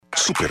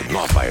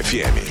Supernova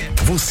FM.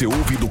 Você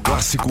ouve do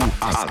clássico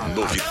a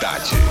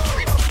novidade.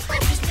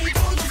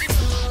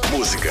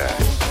 Música.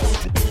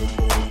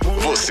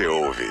 Você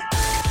ouve.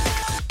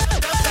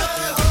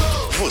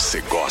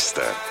 Você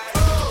gosta.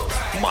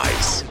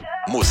 Mais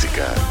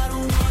música.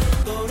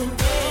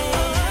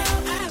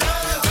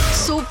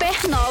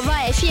 Supernova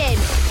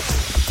FM.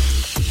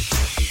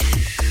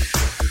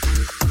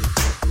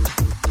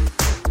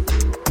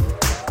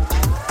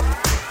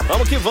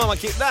 Vamos que vamos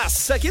aqui.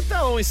 Nossa, aqui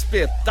tá um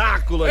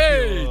espetáculo aqui.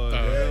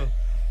 Eita!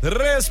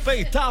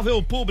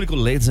 Respeitável público,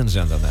 ladies and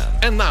gentlemen.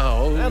 And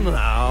now.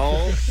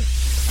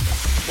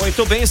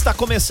 Muito bem, está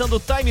começando o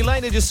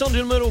Timeline, edição de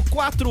número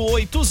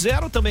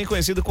 480, também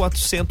conhecido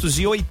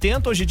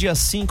 480, hoje dia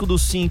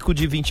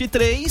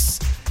 5/5/23.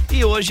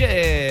 E hoje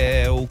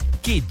é o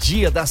que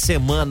dia da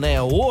semana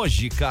é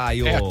hoje,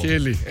 Caio? É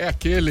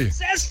aquele.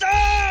 Sexta!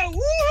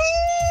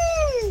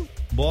 Uhul!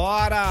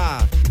 Bora!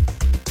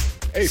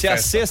 Ei, Se a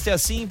festa. sexta é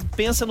assim,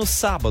 pensa no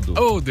sábado.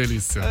 Oh,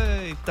 delícia.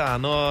 Eita,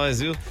 nós,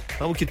 viu?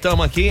 Vamos que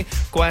estamos aqui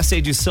com essa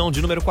edição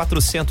de número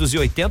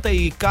 480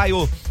 e,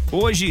 Caio,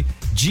 hoje,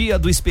 dia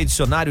do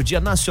expedicionário, dia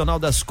nacional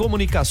das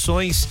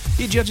comunicações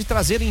e dia de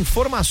trazer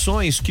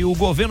informações que o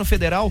governo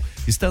federal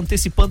está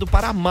antecipando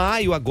para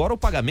maio, agora o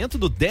pagamento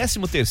do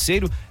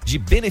 13º de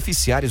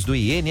beneficiários do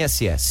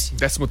INSS.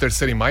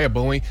 13º em maio é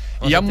bom, hein?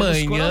 Nós E já temos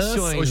amanhã,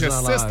 corações hoje é na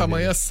sexta, live.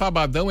 amanhã,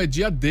 sabadão, é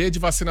dia D de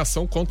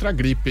vacinação contra a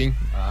gripe, hein?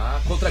 Ah,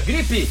 contra a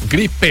gripe?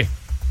 Gripe.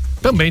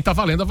 Também tá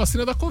valendo a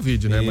vacina da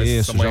Covid, né? Mas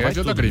Isso, amanhã já vai é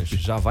dia da tudo, gripe.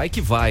 Já vai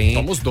que vai, hein?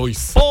 Toma os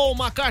dois. Paul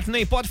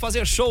McCartney pode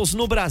fazer shows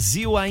no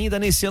Brasil ainda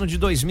nesse ano de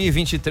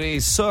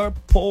 2023. Sir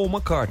Paul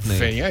McCartney.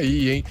 Vem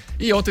aí, hein?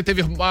 E ontem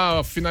teve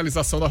uma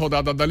finalização da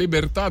rodada da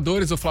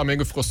Libertadores. O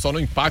Flamengo ficou só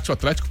no empate. O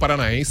Atlético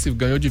Paranaense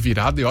ganhou de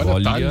virada e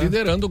olha, tá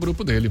liderando o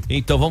grupo dele.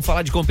 Então vamos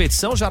falar de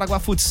competição. Jaraguá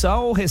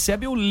Futsal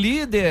recebe o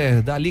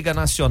líder da Liga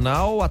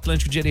Nacional, o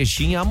Atlético de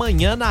Erechim,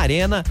 amanhã na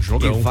Arena.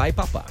 Jogão. E vai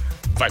papar.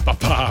 Vai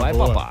papar. Vai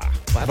boa. papar.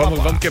 Vai Vamos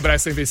papar. quebrar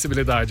essa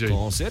invencibilidade aí.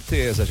 Com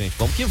certeza, gente.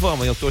 Vamos que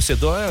vamos. E o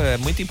torcedor, é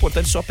muito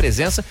importante sua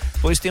presença,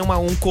 pois tem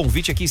um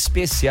convite aqui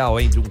especial,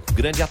 hein, de um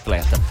grande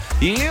atleta.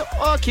 E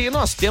aqui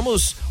nós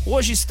temos,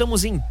 hoje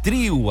estamos em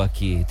trio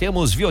aqui.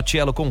 Temos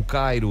Viocello com o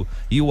Kairo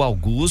e o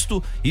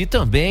Augusto e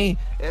também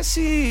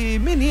esse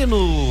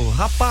menino,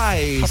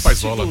 rapaz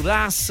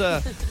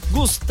figuraça,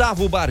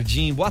 Gustavo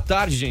Bardim. Boa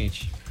tarde,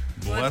 gente.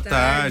 Boa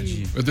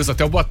tarde. Meu Deus,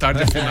 até o boa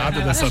tarde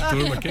afinado dessa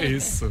turma, que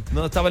isso?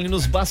 Não, eu tava ali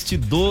nos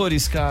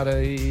bastidores,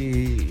 cara,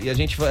 e a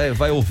gente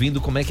vai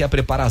ouvindo como é que é a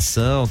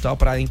preparação, tal,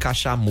 pra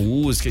encaixar a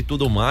música e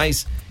tudo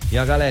mais, e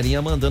a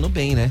galerinha mandando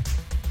bem, né?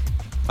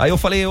 Aí eu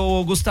falei,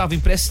 ô Gustavo,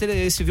 empresta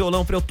esse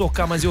violão pra eu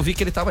tocar, mas eu vi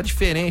que ele tava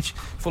diferente.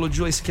 Falou,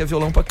 Joe, esse aqui é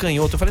violão pra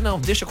canhoto. Eu falei, não,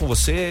 deixa com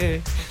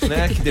você,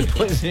 né, que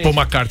depois... Gente... Paul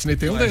McCartney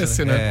tem um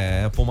desse,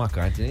 né? É, Paul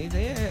McCartney,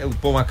 o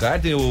Paul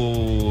McCartney,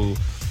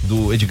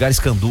 do Edgar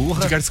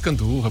Escandurra. Edgar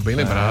Escandurra, bem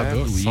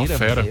lembrado. Do Só Ira,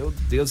 fera. Meu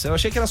Deus do céu, eu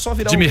achei que era só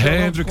virar Jimi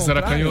violão Hendrix do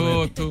era contrário,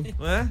 canhoto. né?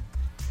 Não é?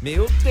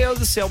 Meu Deus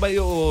do céu, mas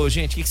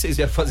gente, o que vocês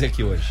vieram fazer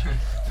aqui hoje?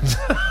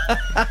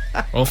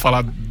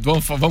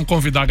 Vamos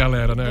convidar a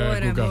galera, né,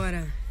 Guga?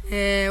 Bora.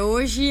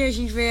 Hoje a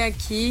gente veio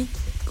aqui,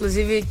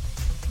 inclusive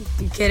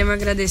queremos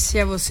agradecer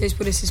a vocês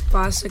por esse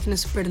espaço aqui na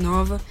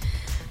Supernova,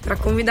 para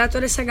convidar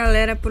toda essa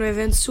galera para um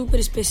evento super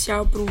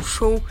especial, para um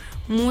show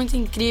muito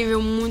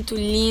incrível, muito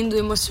lindo,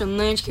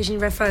 emocionante que a gente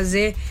vai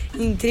fazer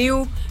em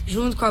trio,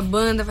 junto com a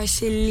banda, vai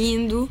ser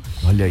lindo.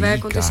 Olha vai aí,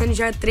 acontecer cara. no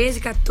dia 13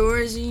 e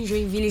 14 em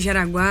Joinville e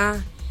Jaraguá.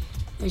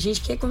 A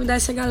gente quer convidar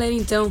essa galera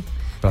então.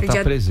 Pra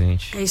estar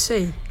presente. É isso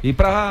aí. E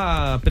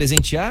pra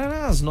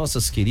presentear as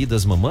nossas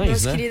queridas mamães,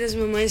 Nossas né? queridas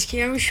mamães, que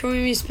é um show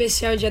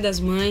especial Dia das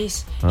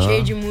Mães,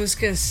 cheio de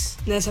músicas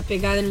nessa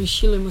pegada, num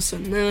estilo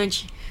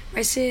emocionante.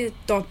 Vai ser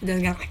top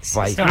das galáxias.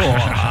 Vai.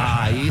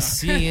 Aí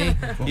sim, hein?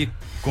 E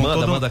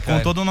manda,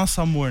 Com todo o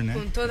nosso amor, né?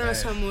 Com todo o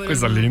nosso amor.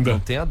 Coisa amor. linda. Não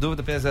tenha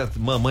dúvida,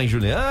 mamãe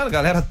Juliana, a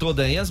galera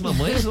toda aí, as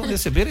mamães vão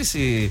receber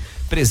esse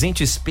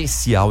presente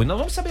especial. E nós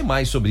vamos saber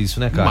mais sobre isso,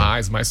 né, cara?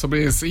 Mais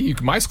sobre isso. E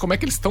mais como é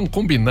que eles estão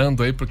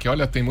combinando aí, porque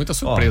olha, tem muita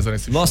surpresa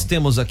nesse Nós show.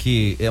 temos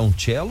aqui um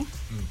cello,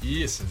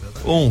 Isso,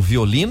 exatamente. um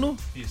violino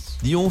Isso.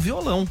 e um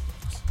violão.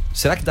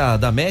 Será que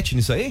dá match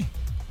nisso aí?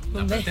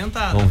 Dá pra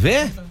tentar. Vamos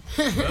ver?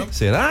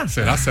 Será?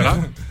 Será?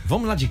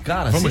 Vamos lá de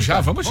cara? Vamos assim, já,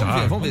 cara? vamos já.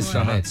 Vamos ver se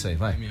dá match isso aí,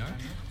 vai. Melhor?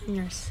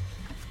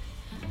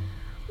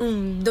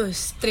 1,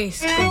 2,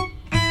 3.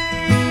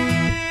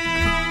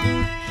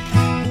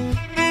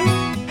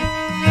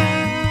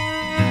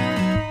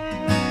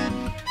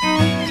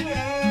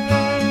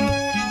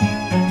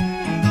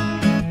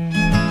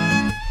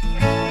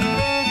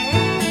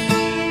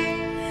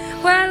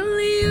 Well,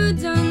 you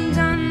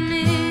done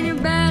it, you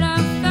better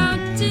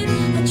felt it.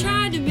 I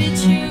tried to be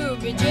true,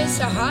 but just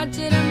so hard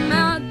that I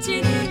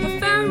melted. I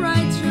fell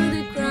right through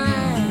the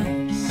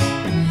cracks,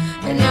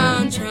 and now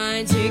I'm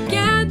trying to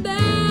get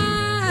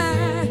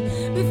back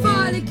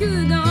before they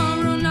could all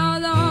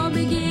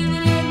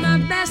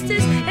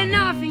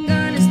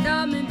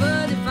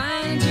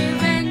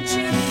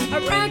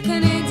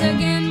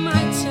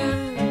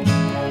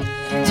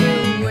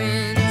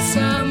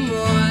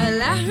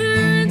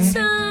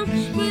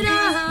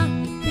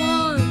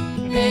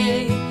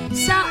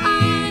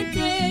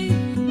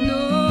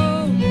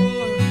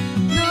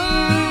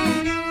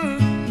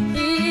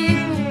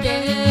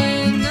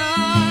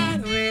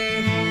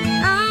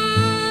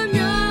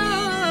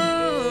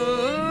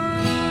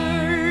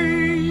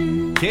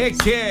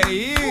Que é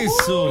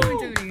isso?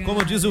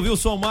 Como diz o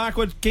Wilson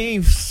Marco,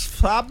 quem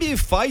sabe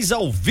faz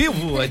ao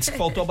vivo. Aí disse que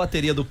faltou a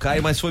bateria do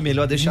Caio, mas foi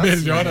melhor deixar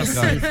melhor assim.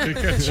 Melhor assim, fiquei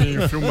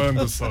quietinho,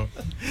 filmando só.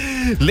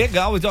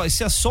 Legal, então,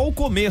 esse é só o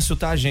começo,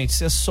 tá, gente?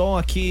 Isso é só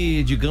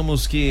aqui,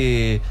 digamos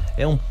que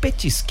é um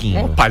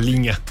petisquinho. Uma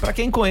palhinha. Pra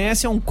quem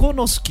conhece, é um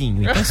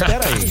conosquinho. Então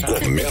espera aí.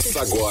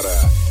 Começa agora.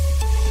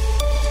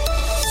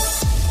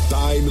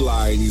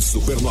 Timeline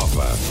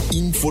Supernova.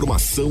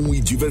 Informação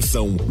e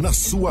diversão na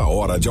sua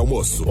hora de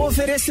almoço.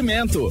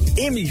 Oferecimento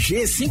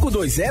MG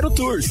 520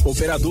 Tours,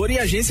 operador e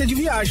agência de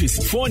viagens.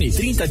 Fone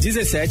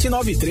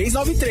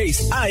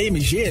 3017-9393. A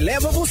MG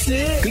leva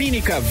você.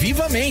 Clínica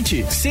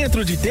Vivamente,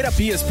 Centro de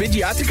Terapias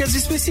Pediátricas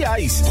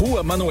Especiais.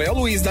 Rua Manuel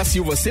Luiz da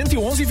Silva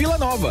 111 Vila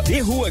Nova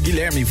e Rua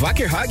Guilherme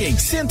Wackerhagen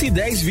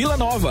 110 Vila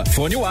Nova.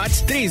 Fone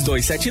Whats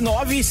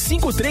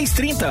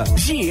 3279-5330.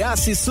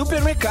 Giasse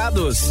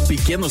Supermercados.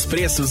 Pequenos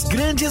preços,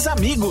 grandes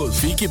amigos.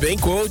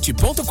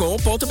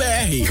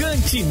 Fiquebemcoach.com.br.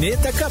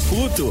 Cantineta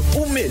Caputo,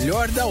 o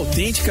melhor da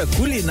autêntica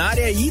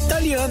culinária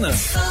italiana.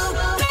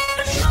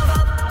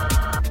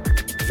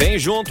 Vem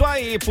junto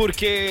aí,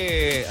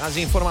 porque as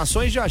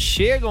informações já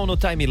chegam no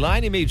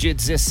timeline, meio-dia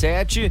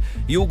 17,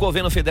 e o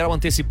governo federal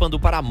antecipando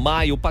para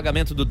maio o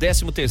pagamento do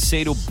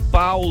 13º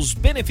aos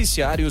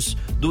beneficiários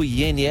do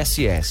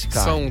INSS.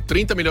 Cara. São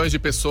 30 milhões de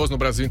pessoas no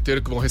Brasil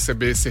inteiro que vão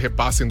receber esse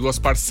repasse em 2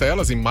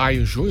 parcelas, em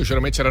maio e junho.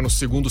 Geralmente era no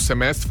segundo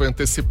semestre, foi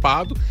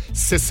antecipado.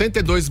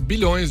 62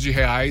 bilhões de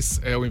reais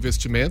é o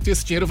investimento, e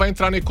esse dinheiro vai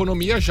entrar na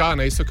economia já,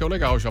 né? Isso é que é o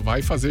legal, já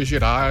vai fazer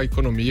girar a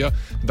economia,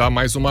 dar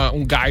mais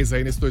um gás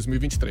aí nesse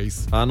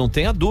 2023. Não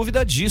tenha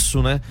dúvida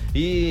disso, né?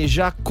 E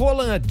já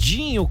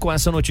coladinho com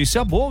essa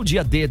notícia boa, o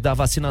dia D da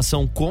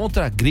vacinação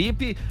contra a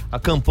gripe, a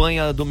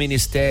campanha do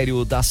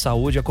Ministério da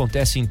Saúde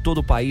acontece em todo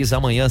o país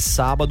amanhã,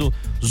 sábado.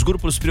 Os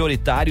grupos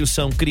prioritários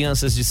são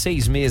crianças de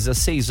 6 meses a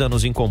 6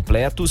 anos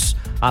incompletos,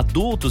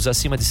 adultos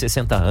acima de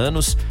 60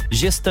 anos,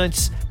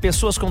 gestantes,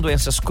 pessoas com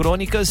doenças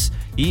crônicas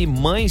e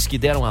mães que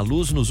deram à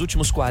luz nos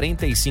últimos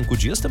 45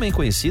 dias, também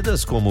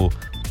conhecidas como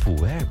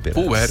puérperas.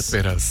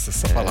 Puérperas,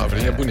 essa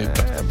palavrinha é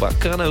bonita. É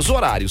bacana. Os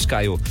horários,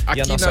 Caio. Aqui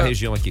e a nossa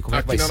região aqui, como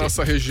é que vai ser? Aqui na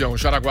nossa região,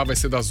 Jaraguá vai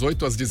ser das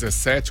 8 às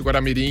 17,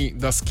 Guaramirim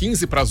das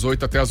 15 para as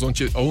 8 até as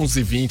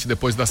 11h20,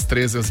 depois das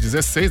 13 às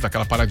 16,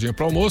 daquela paradinha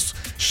para almoço.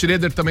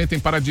 Schroeder também tem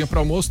paradinha para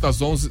almoço, das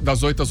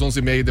 8 às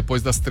 11h30,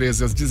 depois das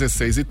 13 às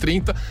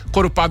 16h30.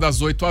 Corupá das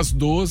 8 às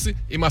 12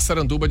 e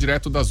Massaranduba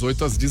direto das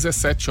 8 às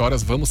 17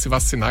 horas. Vamos se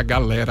vacinar,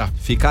 galera.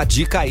 Fica a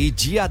dica aí,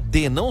 dia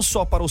D, não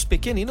só para os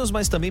pequeninos,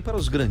 mas também para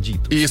os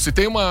granditos. Isso, e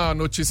tem uma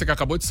notícia que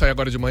acabou de sair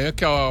agora de manhã,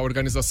 que a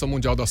Organização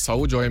Mundial da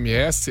Saúde, a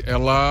OMS,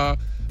 ela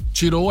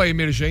tirou a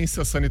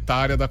emergência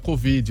sanitária da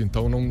Covid,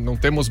 então não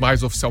temos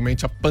mais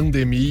oficialmente a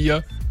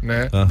pandemia,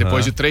 né?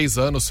 Depois de 3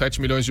 anos,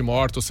 7 milhões de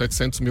mortos,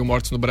 700 mil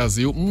mortos no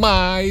Brasil,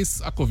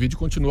 mas a Covid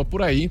continua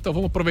por aí, então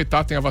vamos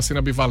aproveitar, tem a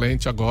vacina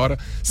bivalente agora.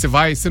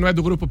 Se não é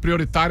do grupo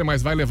prioritário,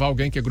 mas vai levar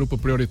alguém que é grupo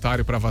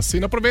prioritário para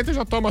vacina, aproveita e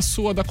já toma a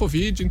sua da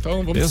Covid,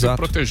 então vamos se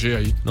proteger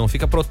aí. Não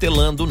fica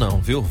protelando não,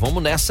 viu?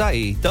 Vamos nessa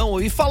aí.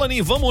 Então, e falando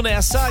em vamos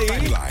nessa aí...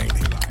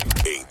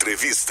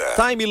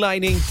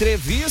 Timeline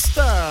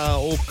Entrevista.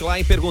 O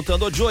Klein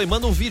perguntando: ô Joey,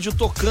 manda um vídeo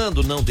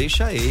tocando. Não,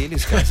 deixa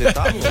eles, cara, você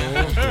tá louco.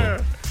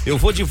 Eu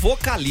vou de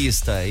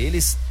vocalista.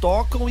 Eles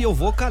tocam e eu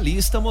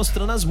vocalista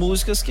mostrando as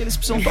músicas que eles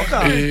precisam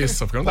tocar.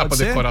 Isso, porque não dá pra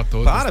decorar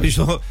todas. Para,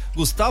 bicho.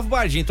 Gustavo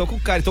Bardim, tô com o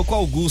Kairo, tô com o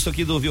Augusto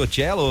aqui do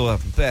Viocello.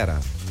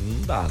 Pera,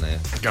 não dá, né?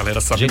 A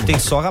galera sabe. A gente tem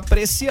só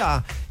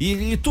apreciar.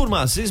 E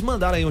turma, vocês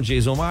mandaram aí um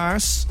Jason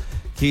Mars,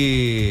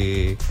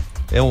 que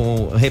é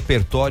um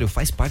repertório,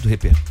 faz parte do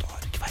repertório.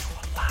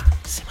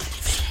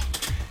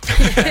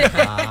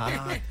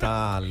 Ah,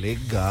 tá,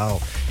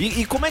 legal.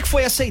 E como é que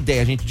foi essa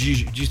ideia, gente,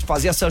 de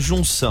fazer essa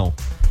junção?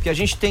 Porque a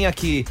gente tem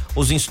aqui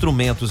os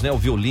instrumentos, né? O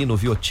violino, o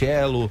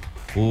violcello,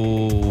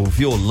 o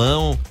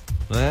violão,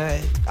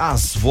 né?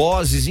 As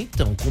vozes.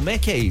 Então, como é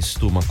que é isso,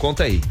 turma?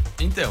 Conta aí.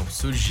 Então,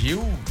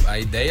 a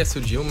ideia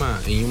surgiu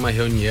em uma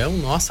reunião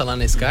nossa lá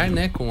na SCAR,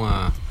 né?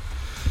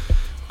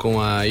 Com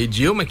a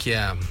Edilma, que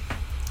é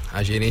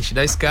a gerente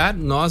da SCAR,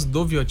 nós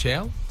do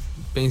Viocello,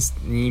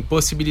 em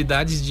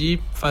possibilidades de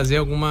fazer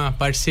alguma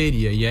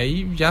parceria. E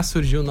aí já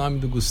surgiu o nome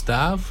do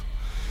Gustavo.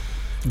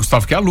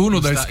 Gustavo que é aluno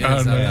da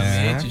SCAR, né?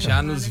 Exatamente,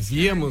 já nos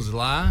víamos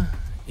lá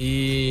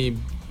e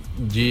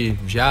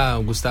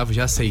o Gustavo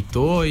já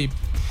aceitou e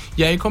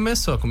aí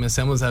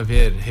começamos a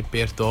ver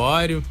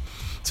repertório.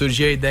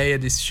 Surgiu a ideia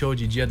desse show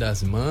de Dia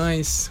das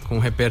Mães, com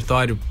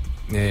repertório,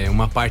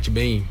 uma parte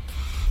bem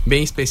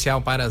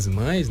especial para as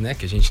mães, né?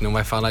 Que a gente não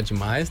vai falar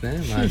demais,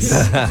 né?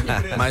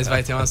 Mas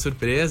vai ter uma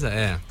surpresa,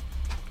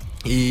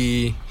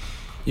 E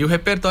o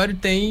repertório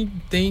tem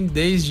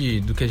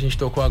desde do que a gente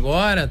tocou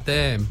agora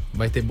até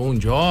vai ter Bon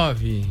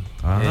Jovi,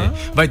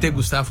 vai ter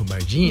Gustavo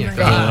Bardim,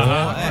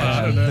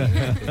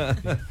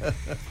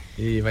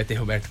 e vai ter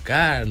Roberto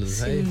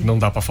Carlos. Aí, não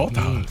dá pra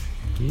faltar.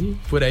 E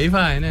por aí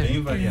vai, né?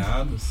 Bem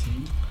variado,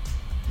 sim.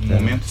 Um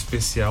momento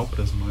especial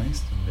para as mães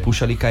também.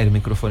 Puxa ali, Kairo, o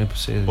microfone para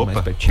você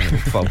mais pertinho,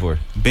 por favor.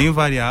 Bem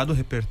variado o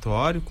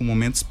repertório, com um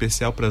momento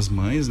especial para as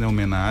mães, né?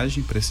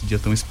 Homenagem para esse dia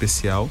tão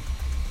especial.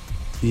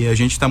 E a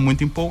gente está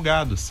muito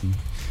empolgado, assim.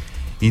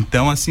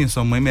 Então, assim,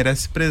 sua mãe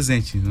merece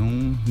presente.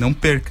 Não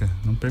perca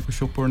o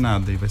show por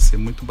nada. E vai ser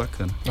muito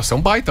bacana. Nossa, é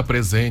um baita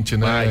presente,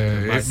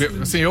 né?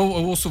 Baita. Assim, eu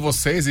ouço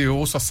vocês e eu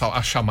ouço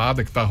a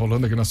chamada que tá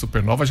rolando aqui na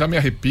Supernova. Já me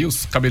arrepio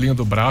os cabelinhos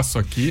do braço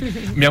aqui.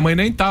 Minha mãe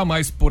nem tá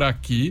mais por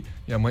aqui.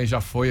 Minha mãe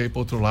já foi aí pro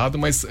outro lado.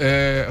 Mas,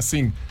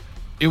 assim...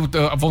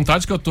 a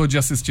vontade que eu tô de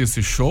assistir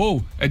esse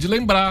show é de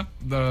lembrar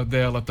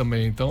dela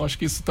também. Então acho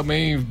que isso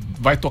também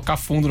vai tocar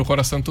fundo no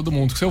coração de todo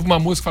mundo. Você ouve uma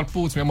música e fala,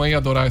 putz, minha mãe ia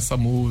adorar essa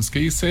música.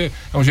 E isso é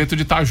um jeito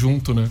de estar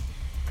junto, né?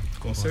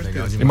 Com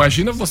certeza.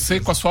 Imagina você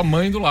com a sua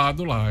mãe do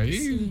lado lá.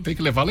 E tem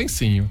que levar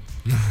lencinho.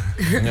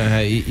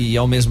 E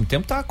ao mesmo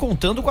tempo tá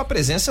contando com a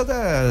presença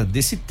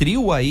desse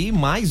trio aí,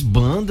 mais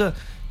banda.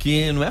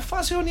 Que não é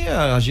fácil reunir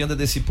a agenda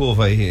desse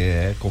povo aí,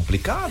 é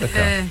complicada,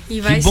 cara. E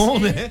vai que bom,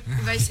 ser, né?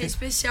 Vai ser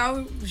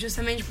especial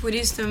justamente por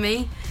isso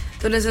também.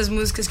 Todas as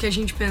músicas que a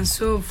gente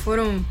pensou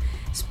foram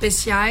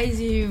especiais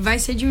e vai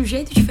ser de um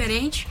jeito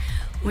diferente,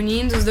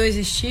 unindo os dois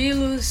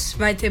estilos,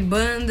 vai ter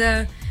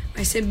banda,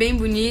 vai ser bem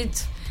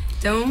bonito.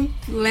 Então,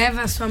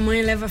 leva a sua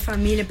mãe, leva a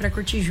família pra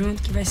curtir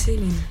junto, que vai ser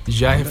lindo.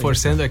 Já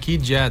reforçando aqui,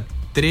 dia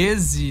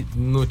 13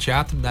 no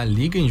Teatro da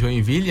Liga, em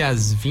Joinville,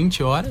 às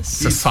 20 horas.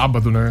 Isso é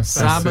sábado, né?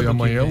 Sábado. E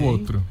amanhã é o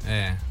outro.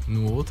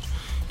 No outro.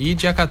 E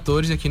dia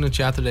 14 aqui no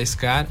Teatro da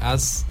Scar,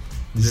 às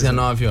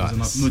 19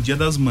 horas. No Dia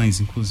das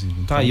Mães, inclusive.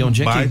 Tá, e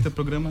onde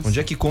onde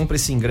é que compra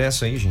esse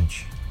ingresso aí,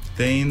 gente?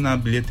 Tem na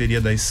bilheteria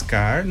da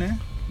Scar, né?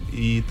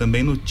 E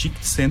também no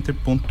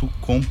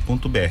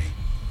ticketcenter.com.br.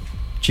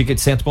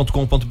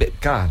 Ticketcenter.com.br.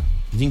 Cara,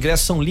 os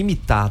ingressos são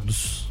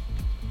limitados.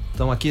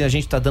 Então aqui a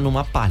gente tá dando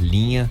uma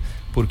palhinha,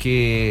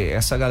 porque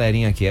essa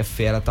galerinha aqui é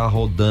fera, tá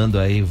rodando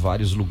aí em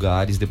vários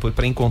lugares. Depois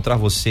pra encontrar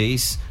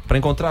vocês, pra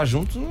encontrar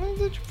juntos,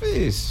 não é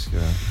difícil,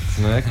 cara.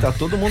 Não é que tá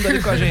todo mundo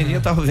ali com a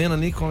agendinha, tava vendo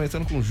ali,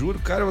 comentando com o Júlio,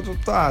 cara,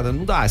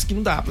 não dá, isso aqui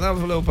não dá. Eu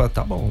falei, opa,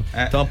 tá bom.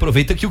 Então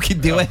aproveita que o que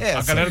deu é essa.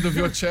 A galera do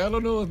Viocello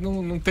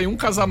não tem um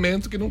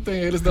casamento que não tem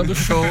eles dando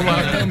show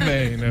lá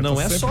também, né? Não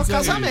é só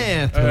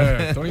casamento.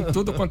 Estão em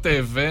tudo quanto é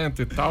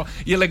evento e tal.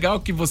 E é legal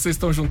que vocês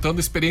estão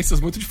juntando experiências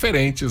muito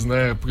diferentes,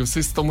 né? Porque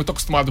vocês estão muito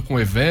acostumados com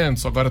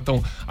eventos, agora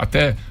estão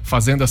até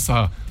fazendo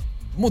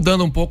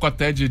mudando um pouco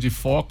até de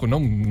foco,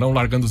 não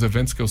largando os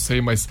eventos que eu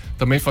sei, mas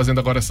também fazendo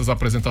agora essas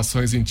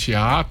apresentações em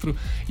teatro.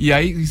 E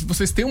aí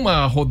vocês têm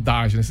uma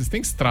rodagem, né? Vocês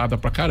têm estrada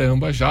pra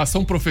caramba já,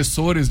 são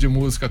professores de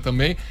música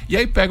também, e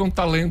aí pegam um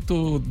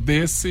talento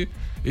desse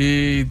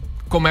e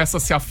começa a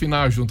se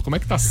afinar junto. Como é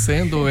que tá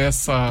sendo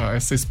essa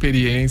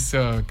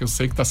experiência, que eu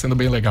sei que tá sendo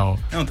bem legal?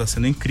 Não, tá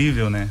sendo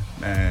incrível, né?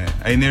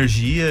 A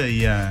energia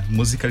e a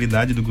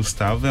musicalidade do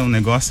Gustavo é um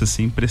negócio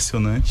assim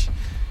impressionante.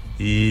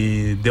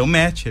 E deu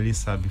match ali,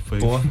 sabe?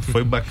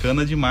 Foi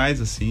bacana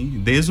demais,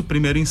 assim. Desde o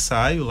primeiro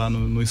ensaio lá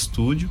no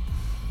estúdio,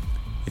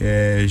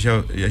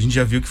 a gente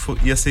já viu que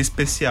ia ser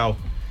especial.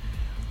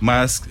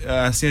 Mas,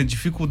 assim, a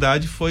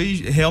dificuldade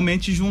foi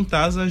realmente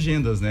juntar as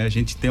agendas, né? A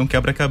gente tem um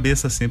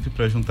quebra-cabeça sempre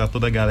para juntar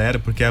toda a galera,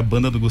 porque é a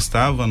banda do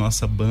Gustavo, a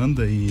nossa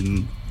banda,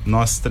 e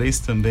nós três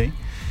também.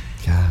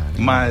 Caramba.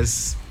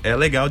 Mas é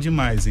legal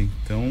demais, hein?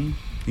 Então,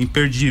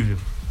 imperdível.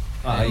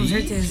 Com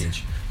certeza.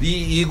 Gente.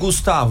 E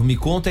Gustavo, me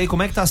conta aí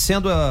como é que tá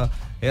sendo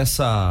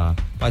essa...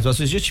 Mas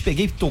esses dias eu te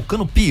peguei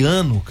tocando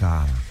piano,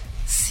 cara.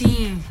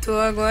 Sim, tô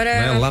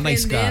agora lá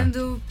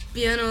aprendendo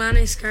piano lá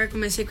na Scar.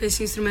 Comecei com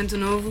esse instrumento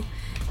novo,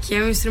 que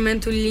é um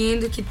instrumento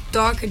lindo, que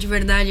toca de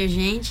verdade a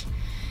gente.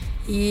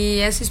 E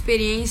essa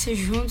experiência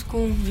junto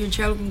com o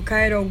Viocello, com o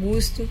Kairo,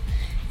 Augusto,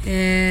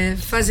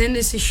 fazendo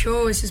esse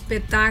show, esse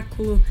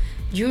espetáculo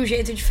de um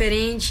jeito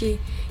diferente,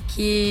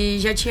 que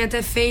já tinha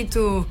até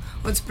feito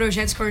outros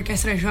projetos com a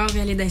Orquestra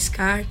Jovem ali da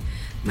Scar,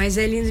 mas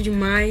é lindo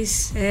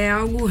demais, é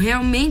algo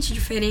realmente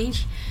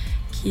diferente,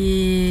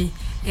 que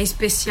é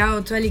especial.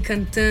 Eu tô ali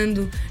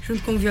cantando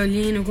junto com o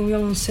violino, com o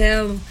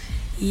violoncelo,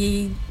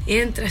 e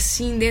entra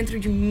assim dentro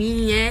de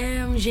mim,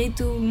 é um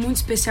jeito muito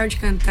especial de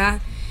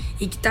cantar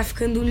e que tá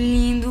ficando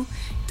lindo.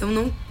 Então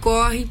não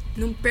corre,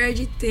 não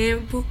perde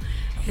tempo,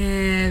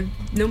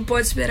 não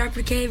pode esperar,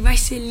 porque vai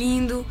ser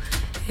lindo.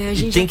 A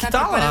gente já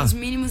tá preparando os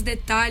mínimos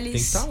detalhes. Tem que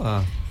estar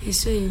lá.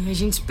 Isso aí, a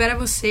gente espera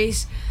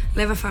vocês,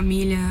 leva a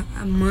família,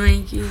 a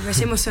mãe, que vai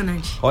ser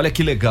emocionante. Olha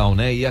que legal,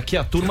 né? E aqui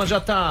a turma já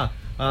tá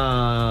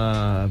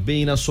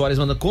Beina Soares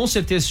manda, com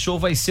certeza esse show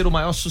vai ser o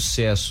maior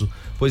sucesso,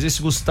 pois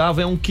esse Gustavo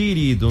é um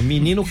querido, um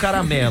menino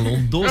caramelo,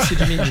 um doce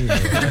de menino.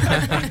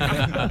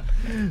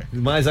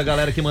 Mais a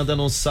galera aqui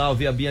mandando um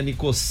salve, a Bia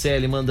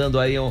Nicocelli mandando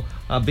aí um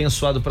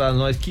abençoado pra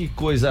nós. Que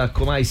coisa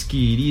mais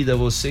querida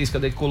vocês.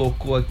 Cadê que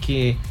colocou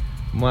aqui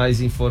mais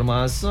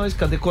informações?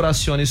 Cadê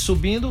Corações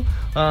subindo?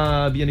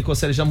 A Bia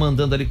Nicocelli já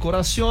mandando ali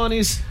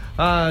Corações.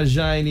 A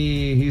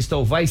Jaine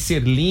Ristal, vai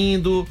ser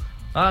lindo.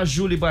 A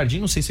Júlia Bardim,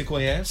 não sei se você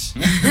conhece.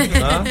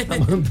 Tá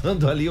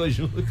mandando ali, ô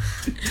Júlia.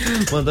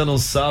 Mandando um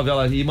salve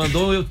ela ali.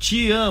 Mandou eu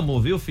te amo,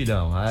 viu,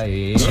 filhão?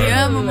 Aê. Te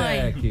amo,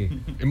 moleque.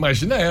 mãe.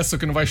 Imagina essa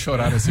que não vai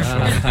chorar nesse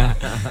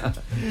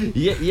show.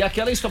 E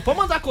aquela história. Pode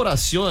mandar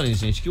corações,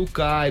 gente, que o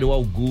Kairo, o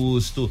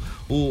Augusto,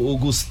 o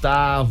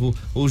Gustavo,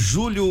 o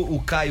Júlio,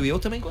 o Caio e eu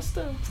também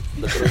gostamos.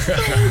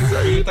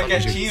 Ele tá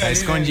quietinho, Tá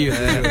escondido.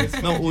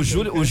 Não, o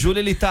Júlio,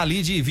 ele tá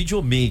ali de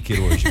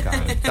videomaker hoje,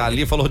 cara. Tá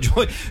ali, falou de.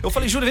 Eu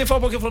falei, Júlio, vem falar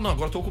um pouquinho. Ele falou, não,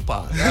 agora eu tô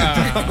ocupado.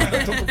 Agora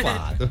eu tô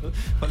ocupado.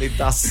 Falei,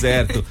 tá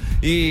certo.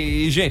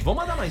 E, gente,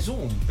 vamos mandar mais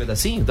um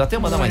pedacinho? Dá até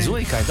mandar mais um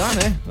aí, Caio? Dá,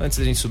 né? Antes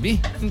da gente subir?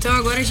 Então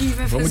agora a gente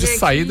vai Vamos fazer de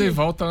saída aqui e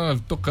volta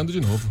tocando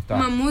de novo. Tá.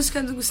 uma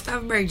música do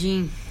Gustavo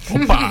Bardim.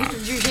 Opa!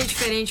 De um jeito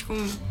diferente, com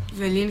o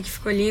violino, que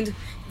ficou lindo.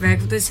 Vai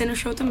acontecer no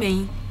show também,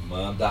 hein?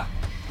 Manda.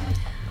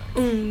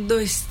 1,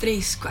 2,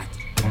 3,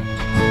 4.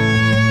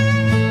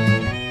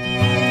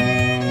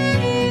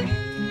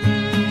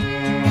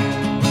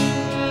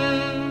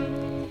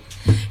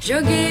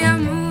 Joguei a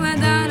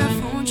moeda na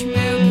fonte,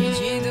 meu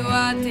pedido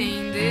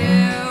atendeu.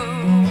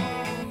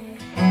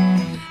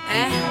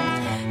 É,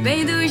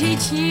 bem do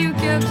jeitinho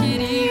que eu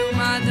queria,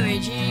 uma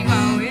doidinha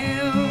igual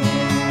eu.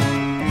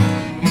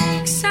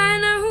 Que sai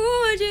na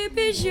rua de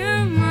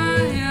pijama,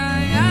 ai,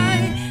 ai,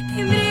 ai.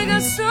 Tem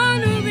briga só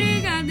no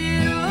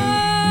brigadeiro.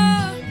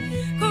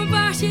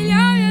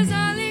 Compartilhar as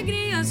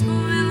alegrias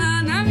com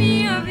ela na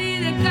minha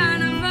vida é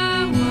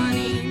carnaval o ano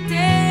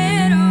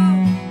inteiro.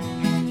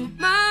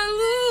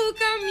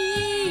 Maluca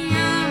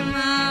minha,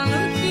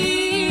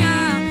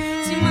 maluquinha,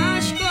 se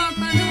machucou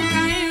quando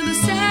caiu do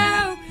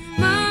céu.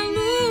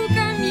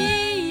 Maluca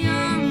minha,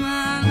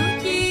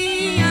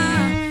 maluquinha,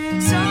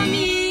 só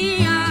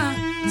minha,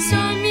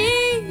 só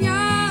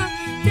minha.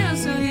 Teu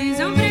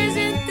sorriso é um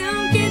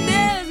presentão que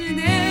Deus me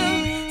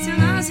deu. Se eu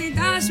não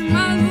aceitasse o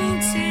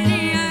maluco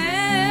seria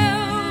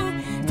eu.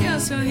 Teu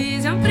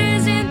sorriso é um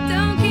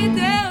presentão que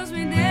Deus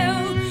me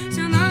deu. Se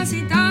eu não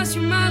aceitasse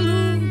o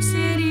maluco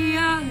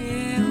seria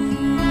eu.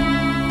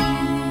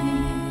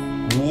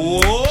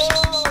 Uou!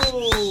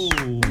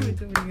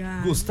 Muito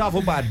obrigada.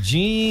 Gustavo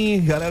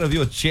Bardim, galera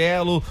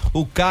Viocello,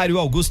 o Caio e o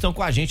Augusto estão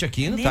com a gente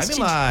aqui no Neste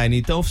timeline.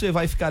 Então você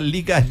vai ficar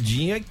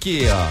ligadinho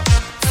aqui,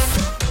 ó.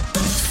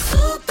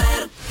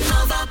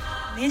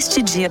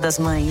 Neste Dia das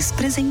Mães,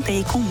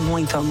 presentei com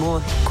muito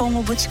amor com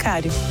o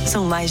Boticário.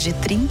 São mais de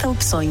 30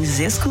 opções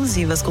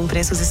exclusivas com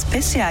preços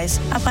especiais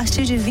a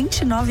partir de R$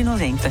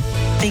 29,90.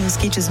 Tem os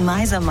kits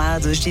mais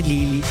amados de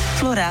Lili,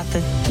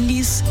 Florata,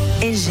 Liz,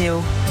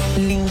 Egeu,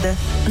 Linda,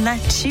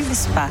 Nativa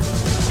Spa.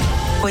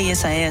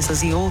 Conheça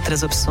essas e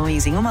outras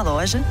opções em uma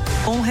loja,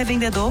 ou um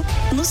revendedor,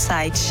 no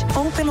site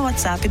ou pelo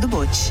WhatsApp do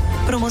Bote.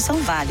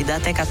 Promoção válida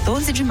até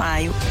 14 de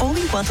maio ou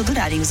enquanto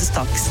durarem os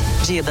estoques.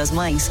 Dia das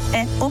Mães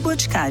é o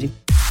Boticário.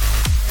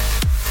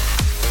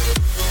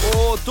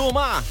 Ô,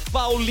 turma,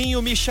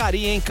 Paulinho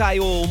Micharia, hein,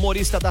 Caio,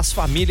 humorista das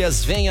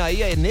famílias, vem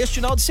aí neste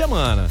final de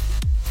semana.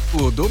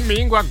 O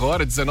domingo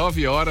agora,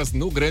 19 horas,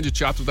 no Grande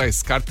Teatro da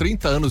Scar,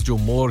 30 anos de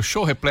humor,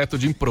 show repleto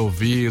de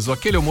improviso,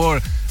 aquele humor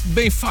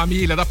bem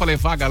família, dá pra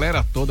levar a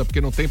galera toda,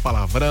 porque não tem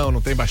palavrão, não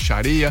tem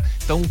baixaria,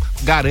 então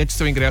garante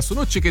seu ingresso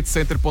no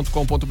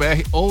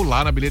ticketcenter.com.br ou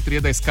lá na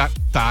bilheteria da Scar,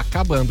 tá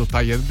acabando,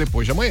 tá? E é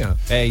depois de amanhã.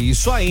 É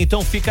isso aí,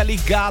 então fica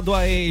ligado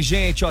aí,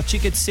 gente, ó,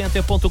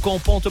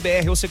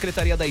 ticketcenter.com.br ou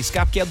Secretaria da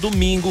Scar, que é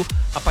domingo,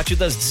 a partir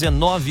das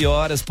 19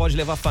 horas, pode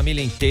levar a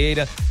família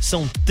inteira,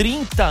 são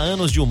 30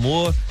 anos de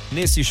humor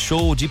nesse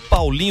show de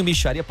Paulinho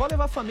Micharia. Pode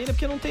levar a família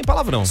porque não tem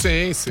palavrão.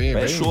 Sim,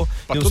 Fechou.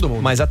 Pra todo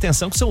mundo. Mas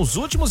atenção que são os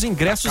últimos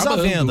ingressos à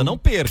Acabando. venda, não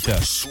perca.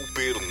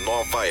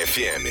 Supernova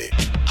FM.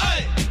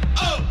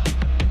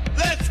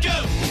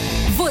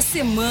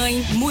 Você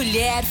mãe,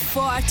 mulher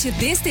forte,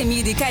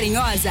 destemida e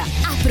carinhosa,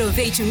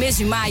 aproveite o mês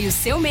de maio,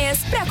 seu mês,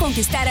 para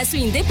conquistar a sua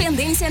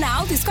independência na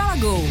Autoescola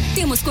Go.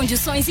 Temos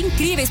condições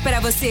incríveis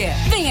para você.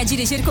 Venha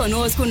dirigir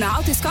conosco na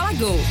Autoescola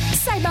Go.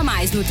 Saiba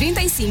mais no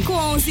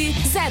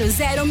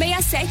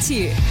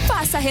 3511-0067.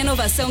 Faça a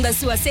renovação da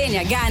sua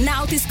CNH na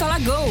Autoescola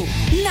Go.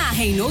 Na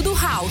Reinaldo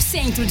Hall,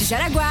 centro de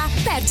Jaraguá,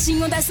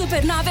 pertinho da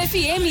Supernova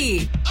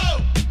FM.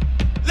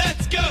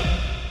 Let's go!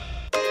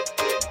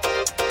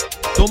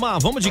 Turma,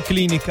 vamos de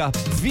clínica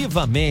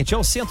Vivamente, é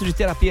o Centro de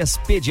Terapias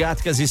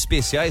Pediátricas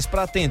Especiais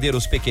para atender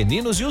os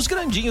pequeninos e os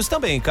grandinhos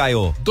também,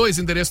 Caio. 2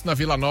 endereços na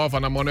Vila Nova,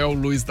 na Manuel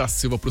Luiz da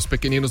Silva para os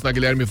pequeninos, na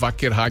Guilherme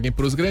Wackerhagen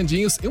para os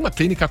grandinhos, e uma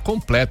clínica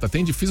completa,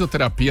 tem de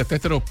fisioterapia, até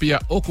terapia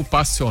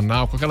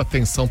ocupacional, com aquela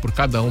atenção por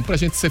cada um, pra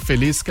gente ser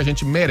feliz, que a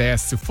gente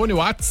merece. Fone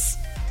Whats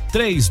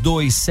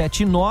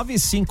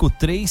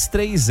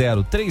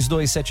 3279-5330,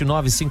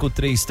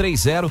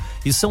 3279-5330,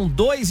 e são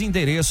 2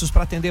 endereços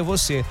para atender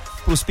você.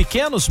 Para os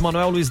pequenos,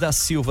 Manuel Luiz da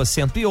Silva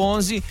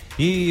 111,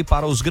 e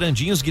para os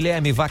grandinhos,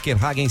 Guilherme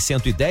Wackerhagen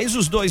 110,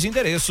 os 2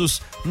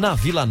 endereços na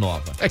Vila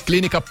Nova. É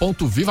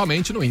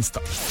clínica.vivamente no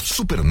Insta.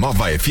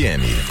 Supernova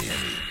FM.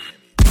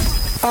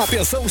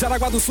 Atenção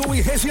Jaraguá do Sul e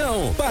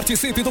região.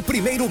 Participe do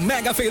primeiro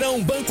Mega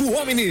Feirão Banco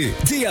Omni.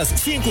 Dias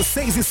 5,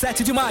 6 e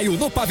 7 de maio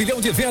no pavilhão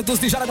de eventos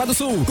de Jaraguá do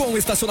Sul. Com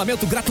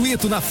estacionamento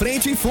gratuito na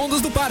frente e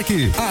fundos do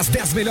parque. As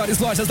 10 melhores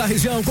lojas da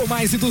região com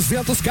mais de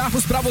 200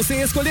 carros para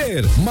você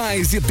escolher.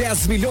 Mais de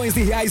 10 milhões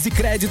de reais de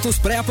créditos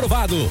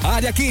pré-aprovado.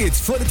 Área Kids,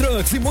 Food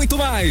Trucks e muito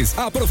mais.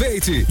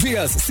 Aproveite.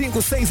 Dias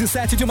 5, 6 e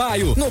 7 de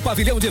maio no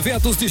pavilhão de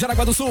eventos de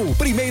Jaraguá do Sul.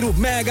 Primeiro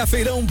Mega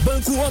Feirão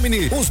Banco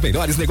Omni. Os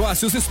melhores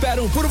negócios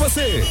esperam por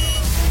você.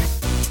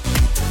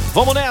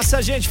 Vamos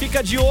nessa, gente.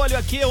 Fica de olho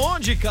aqui.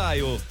 Onde,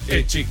 Caio?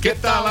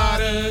 Etiqueta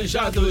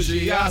laranja do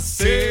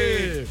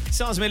Giasse.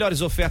 São as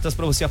melhores ofertas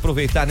para você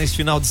aproveitar neste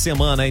final de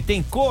semana. E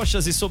tem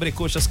coxas e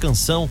sobrecoxas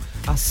canção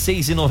a R$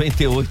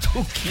 6,98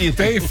 o quilo.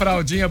 Tem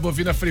fraldinha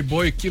bovina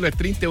Friboi, quilo é R$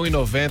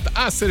 31,90.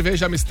 A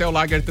cerveja Mistel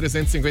Lager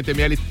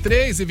 350ml, R$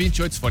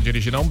 3,28. Se for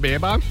dirigir, não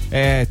beba.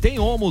 Tem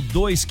Omo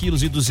 2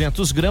 quilos e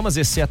 200 gramas,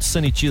 exceto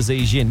sanitiza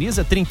e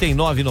higieniza, R$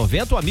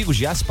 39,90. O amigo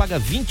Giasse paga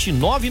R$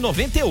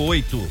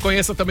 29,98.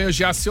 Conheça também o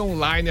Giasse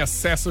online,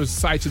 acesse o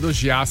site do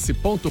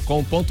giasse.com.br,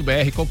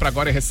 compra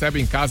agora e recebe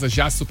em casa.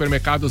 Giasse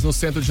Supermercados no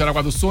centro de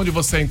Jaraguá do Sul, onde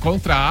você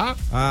encontra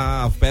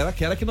pera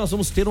que nós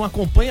vamos ter um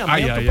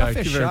acompanhamento para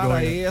fechar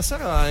aí essa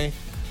hein?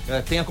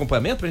 Tem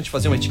acompanhamento pra gente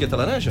fazer uma etiqueta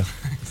laranja?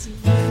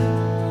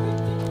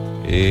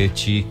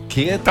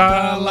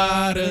 Etiqueta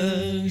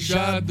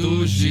laranja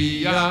do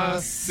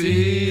Giasse.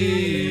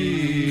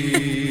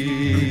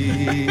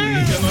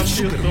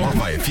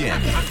 Supernova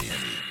FM.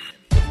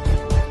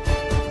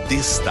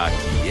 Destaque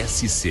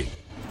SC.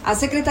 A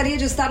Secretaria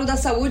de Estado da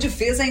Saúde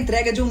fez a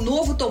entrega de um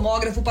novo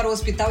tomógrafo para o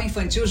Hospital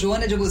Infantil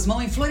Joana de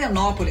Guzmão, em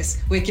Florianópolis.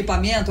 O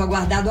equipamento,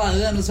 aguardado há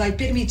anos, vai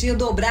permitir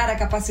dobrar a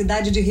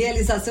capacidade de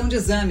realização de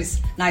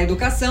exames. Na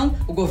educação,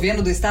 o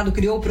governo do estado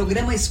criou o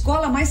programa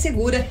Escola Mais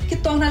Segura, que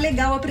torna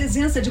legal a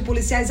presença de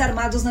policiais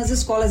armados nas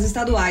escolas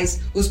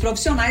estaduais. Os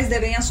profissionais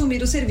devem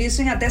assumir o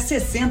serviço em até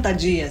 60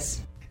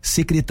 dias.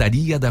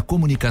 Secretaria da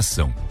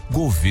Comunicação,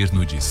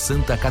 Governo de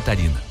Santa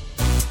Catarina.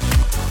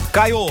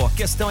 Caio, a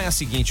questão é a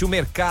seguinte: o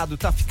mercado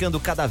está ficando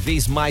cada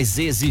vez mais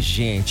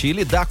exigente e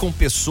lidar com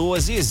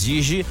pessoas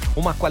exige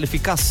uma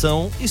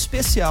qualificação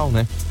especial,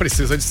 né?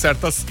 Precisa de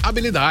certas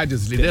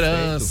habilidades,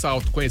 liderança,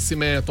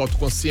 autoconhecimento,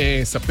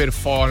 autoconsciência,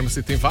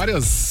 performance, tem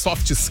várias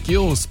soft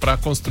skills para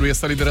construir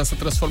essa liderança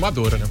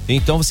transformadora, né?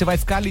 Então você vai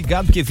ficar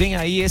ligado que vem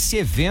aí esse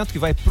evento que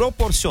vai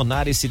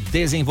proporcionar esse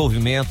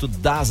desenvolvimento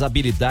das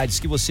habilidades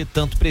que você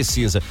tanto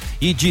precisa.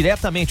 E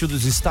diretamente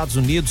dos Estados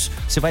Unidos,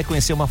 você vai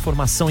conhecer uma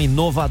formação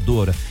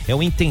inovadora. É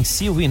um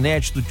intensivo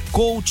inédito de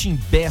Coaching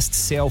Best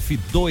Self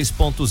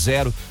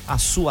 2.0, a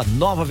sua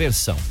nova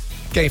versão.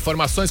 Quer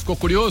informações? Ficou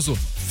curioso?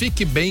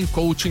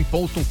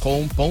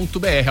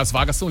 fiquebemcoaching.com.br. As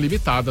vagas são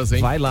limitadas, hein?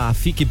 Vai lá,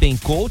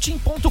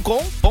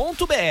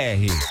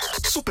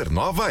 fiquebemcoaching.com.br.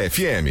 Supernova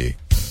FM.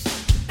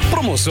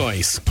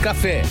 Promoções,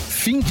 café,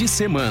 fim de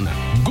semana.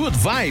 Good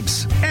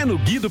Vibes é no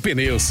Guido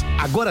Pneus.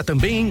 Agora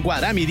também em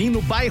Guaramirim, no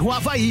bairro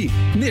Havaí.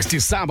 Neste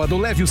sábado,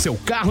 leve o seu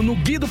carro no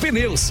Guido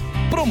Pneus.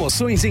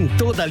 Promoções em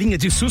toda a linha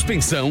de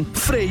suspensão,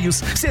 freios,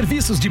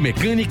 serviços de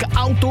mecânica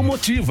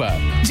automotiva.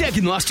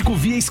 Diagnóstico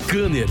via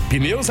scanner.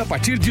 Pneus a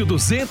partir de R$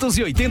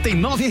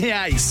 289.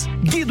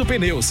 Guido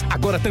Pneus,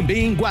 agora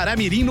também em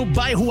Guaramirim, no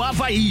bairro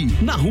Havaí.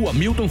 Na rua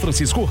Milton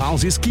Francisco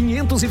Houses,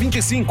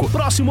 525,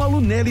 próximo ao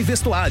Lunelli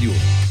Vestuário.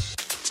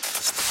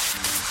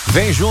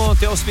 Vem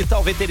junto, é o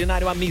Hospital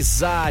Veterinário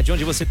Amizade,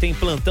 onde você tem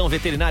plantão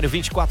veterinário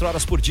 24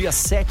 horas por dia,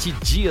 7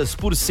 dias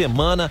por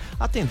semana,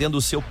 atendendo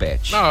o seu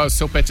pet. O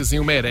seu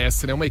petzinho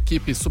merece, né? Uma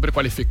equipe super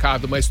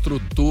qualificada, uma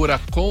estrutura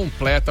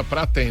completa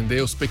para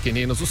atender os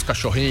pequeninos, os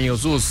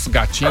cachorrinhos, os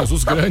gatinhos,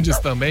 os grandes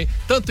também,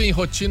 tanto em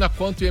rotina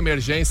quanto em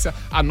emergência.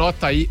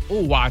 Anota aí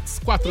o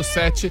WhatsApp,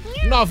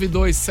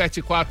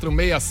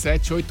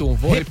 4792746781.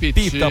 Vou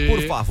repetir. Repita,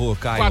 por favor,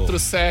 Caio.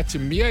 47,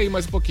 e aí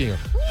mais um pouquinho.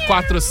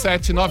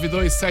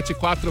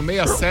 4792746781.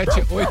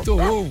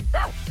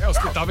 É o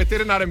Hospital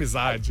Veterinário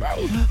Amizade.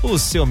 O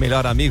seu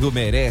melhor amigo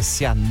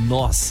merece a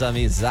nossa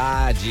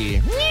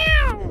amizade.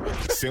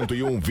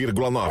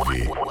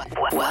 101,9.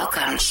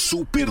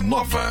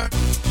 Supernova.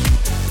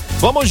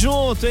 Vamos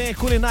junto, hein?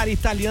 Culinária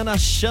Italiana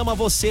chama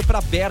você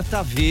pra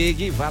Berta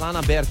Veg. Vai lá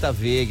na Berta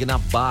Veg, na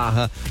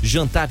Barra.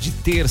 Jantar de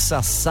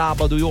terça,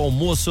 sábado e o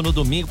almoço no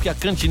domingo, porque a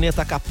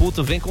Cantineta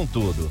Caputo vem com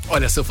tudo.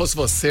 Olha, se eu fosse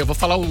você, eu vou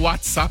falar o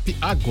WhatsApp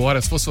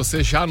agora. Se fosse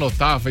você, já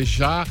anotava e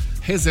já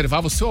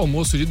reservava o seu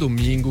almoço de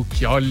domingo,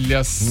 que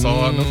olha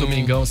só, no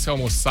domingão você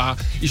almoçar,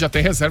 e já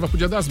tem reserva pro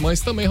Dia das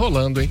Mães também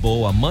rolando, hein?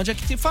 Boa, mande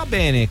aqui te fa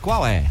bene,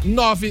 qual é?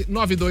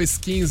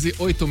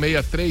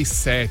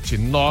 99215-8637,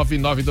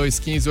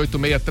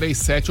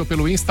 99215-8637 ou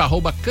pelo Insta,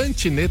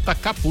 @Cantineta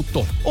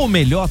Caputo. O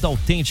melhor da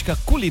autêntica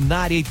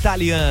culinária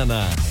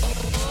italiana.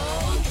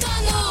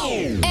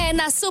 É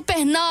na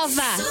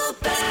Supernova.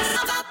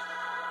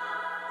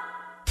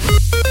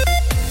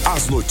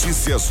 As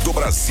notícias do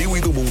Brasil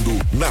e do mundo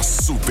na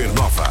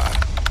Supernova.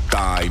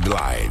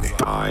 Timeline.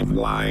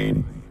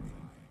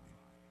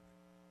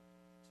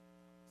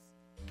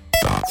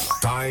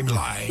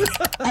 Timeline.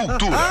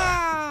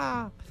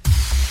 Cultura.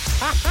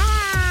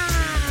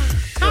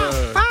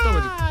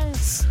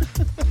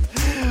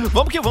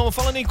 Vamos que vamos,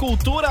 falando em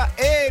cultura,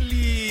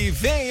 ele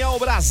vem ao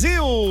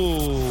Brasil.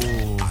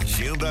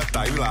 Agenda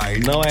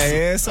Timeline. Não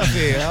é essa,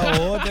 Fê, é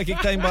a outra aqui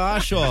que tá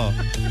embaixo, ó.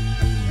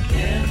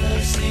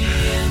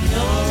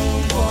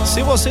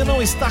 Se você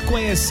não está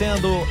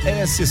conhecendo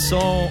esse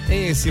som,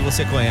 esse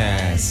você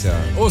conhece.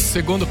 O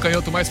segundo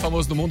canhoto mais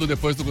famoso do mundo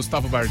depois do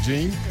Gustavo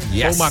Bardim.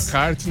 Yes. Paul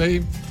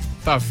McCartney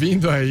tá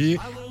vindo aí.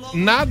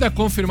 Nada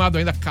confirmado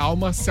ainda,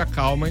 calma, se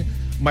acalmem.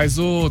 Mas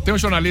tem um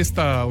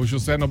jornalista, o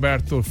José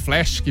Norberto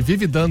Flash, que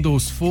vive dando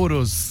os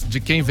furos de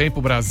quem vem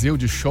pro Brasil,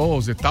 de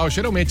shows e tal.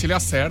 Geralmente ele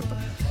acerta.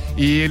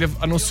 E ele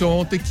anunciou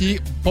ontem que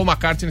Paul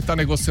McCartney está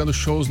negociando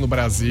shows no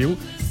Brasil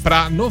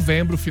para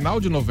novembro, final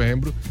de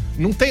novembro.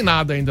 Não tem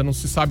nada ainda, não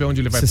se sabe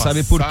onde ele vai passar.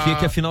 Você sabe por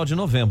que é final de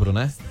novembro,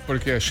 né?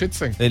 Porque é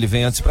Schitzen. Ele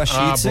vem antes pra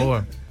Schitzen.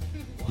 Boa.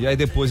 E aí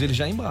depois ele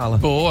já embala.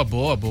 Boa.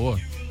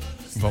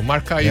 Vamos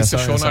marcar aí esse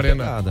show na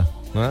arena. Pegada,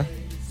 né?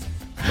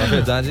 Na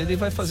verdade, ele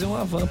vai fazer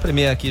uma van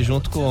premier aqui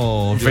junto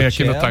com o Vem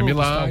aqui no Viocello, timeline.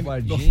 Gustavo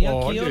Bardim,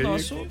 aqui é o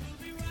nosso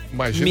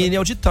mini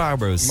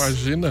auditarbers.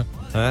 Imagina.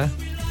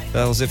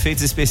 Os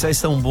efeitos especiais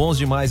são bons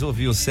demais,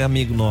 ouviu? Você é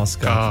amigo nosso,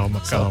 cara.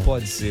 Calma. Só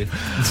pode ser.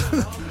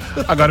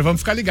 Agora vamos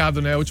ficar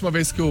ligados, né? A última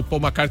vez que o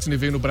Paul McCartney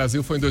veio no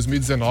Brasil foi em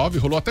 2019.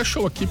 Rolou até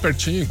show aqui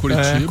pertinho, em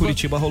Curitiba.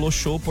 Curitiba rolou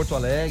show, Porto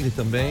Alegre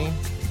também.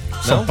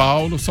 São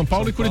Paulo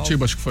e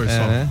Curitiba, acho que foi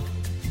só. Né?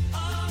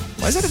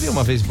 Mas ele veio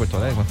uma vez em Porto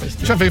Alegre, uma vez.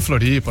 Já veio em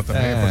Floripa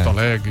também, Porto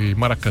Alegre,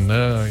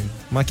 Maracanã.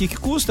 Mas o que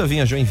custa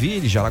vir a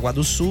Joinville, Jaraguá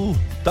do Sul?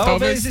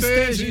 Talvez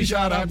esteja em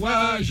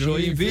Jaraguá,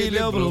 Joinville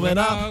ou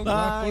Blumenau,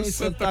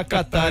 Santa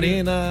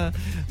Catarina.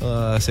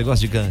 Você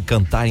gosta de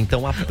cantar,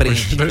 então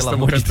aprende, pelo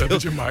amor de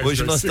Deus. Demais,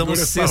 hoje nós estamos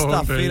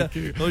sexta-feira.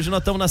 Hoje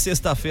nós estamos na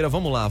sexta-feira,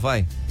 vamos lá,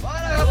 vai.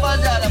 Bora,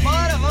 rapaziada,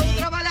 vamos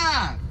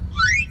trabalhar.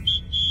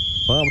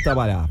 Vamos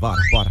trabalhar,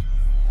 bora.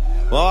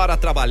 Bora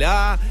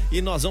trabalhar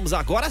e nós vamos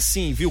agora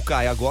sim, viu,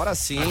 Caio? Agora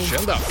sim.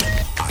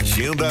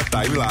 Agenda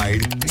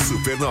Timeline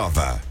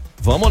Supernova.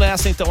 Vamos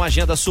nessa então,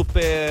 agenda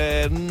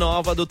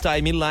supernova do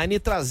Timeline,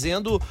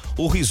 trazendo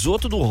o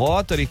risoto do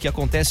Rotary, que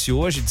acontece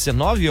hoje,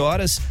 19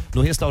 horas,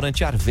 no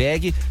restaurante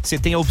Arveg. Você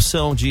tem a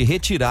opção de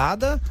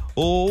retirada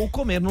ou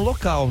comer no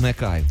local, né,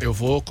 Caio? Eu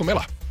vou comer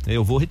lá.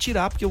 Eu vou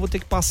retirar porque eu vou ter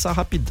que passar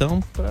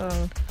rapidão pra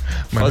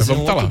fazer um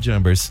outro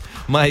Jumbers.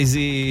 Mas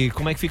e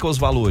como é que ficam os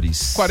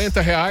valores?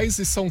 R$40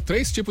 e são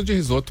 3 tipos de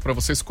risoto pra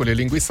você escolher: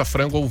 linguiça,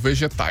 frango ou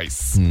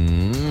vegetais.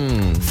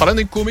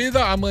 Falando em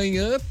comida,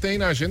 amanhã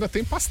na agenda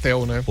tem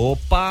pastel, né?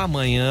 Opa,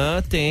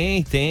 amanhã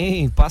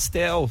tem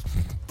pastel.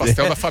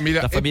 Pastel da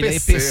família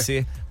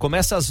EPC.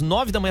 Começa às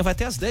 9 da manhã, vai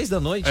até às 10 da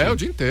noite. O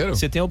dia inteiro.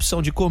 Você tem a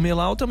opção de comer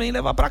lá ou também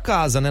levar pra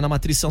casa, né? Na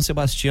Matriz São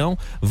Sebastião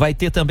vai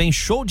ter também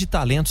show de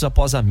talentos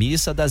após a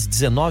missa das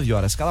 19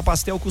 horas. Cada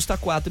pastel custa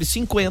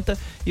R$4,50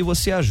 e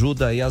você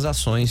ajuda aí as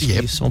ações.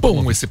 E são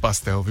bom esse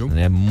pastel, viu?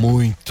 É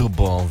muito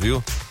bom,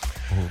 viu?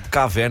 O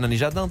Caverna ali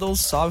já dando um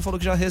salve e falou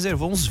que já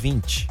reservou uns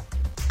 20.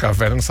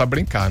 Caverna não sabe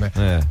brincar, né?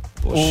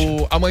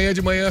 Amanhã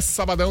de manhã,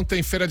 sabadão,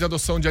 tem feira de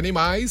adoção de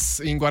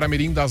animais em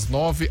Guaramirim, das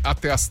 9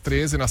 até as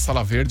 13, na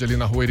Sala Verde, ali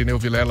na rua Irineu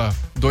Vilela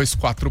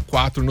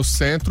 244, no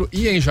centro.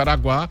 E em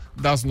Jaraguá,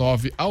 das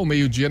 9 ao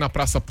meio-dia, na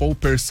Praça Paul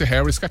Percy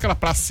Harris, que é aquela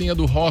pracinha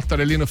do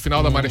Rotary ali no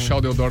final da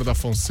Marechal Deodoro da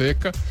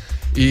Fonseca.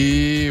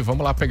 E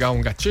vamos lá pegar um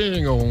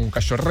gatinho, um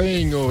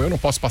cachorrinho. Eu não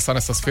posso passar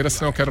nessas feiras,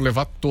 senão eu quero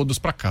levar todos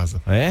pra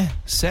casa. É?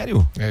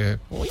 Sério? É.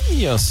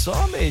 Olha,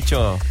 somente,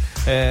 ó.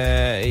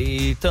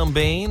 E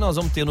também nós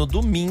vamos ter no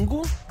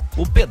domingo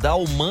o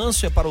pedal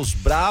manso, é para os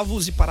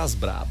bravos e para as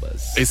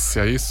brabas. Esse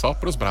aí só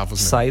para os bravos,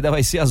 né? Saída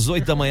vai ser às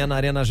 8 da manhã na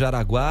Arena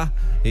Jaraguá.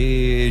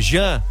 E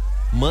Jean,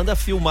 manda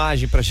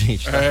filmagem pra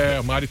gente. Tá?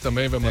 A Mari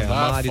também vai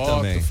mandar foto,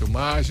 também.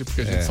 Filmagem,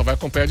 porque a gente só vai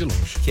acompanhar de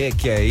longe.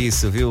 Que é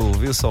isso, viu? O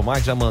Wilson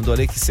Marques já mandou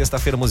ali que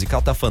sexta-feira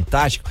musical tá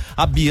fantástico.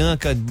 A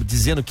Bianca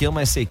dizendo que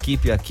ama essa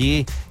equipe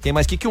aqui. Tem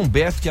mais o que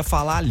Humberto quer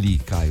falar ali,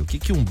 Caio? O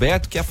que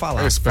Humberto quer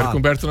falar? Eu espero que o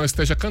Humberto não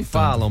esteja cantando.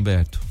 Fala,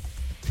 Humberto.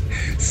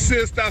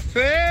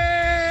 Sexta-feira,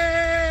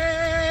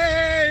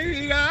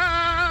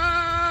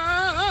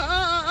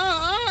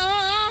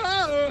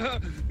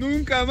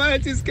 nunca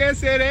mais te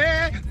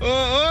esquecerei.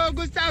 Ô,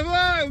 Gustavo,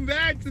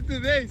 Humberto, tudo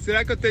bem?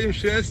 Será que eu tenho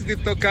chance de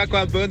tocar com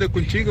a banda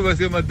contigo,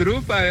 fazer uma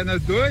drupa? É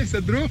nós dois, a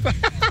drupa?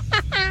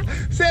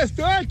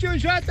 Sextou, tio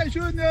J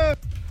Júnior.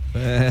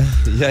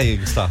 E aí,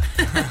 Gustavo?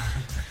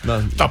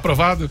 Não. Tá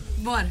aprovado?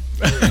 Bora.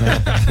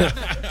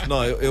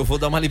 Não, eu vou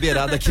dar uma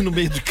liberada aqui no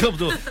meio do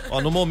campo.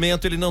 No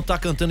momento ele não tá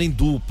cantando em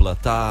dupla,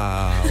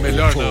 tá?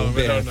 Melhor não.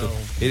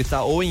 Ele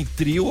tá ou em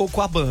trio ou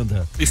com a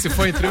banda. E se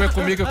for em trio é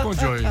comigo ou com o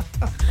Joey.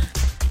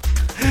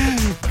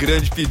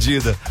 Grande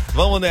pedida.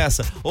 Vamos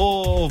nessa.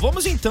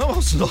 Vamos então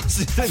aos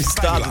nossos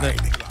entrevistados, né?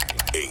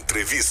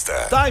 Entrevista.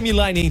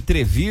 Timeline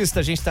Entrevista.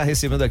 A gente está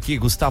recebendo aqui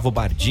Gustavo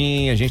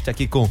Bardim, a gente está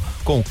aqui com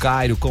o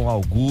Kairo, com o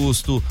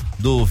Augusto,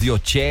 do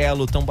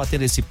Viocello. Estão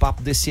batendo esse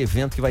papo desse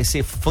evento que vai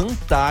ser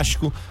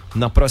fantástico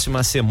na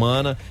próxima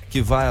semana,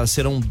 que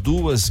serão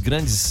 2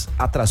 grandes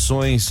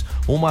atrações,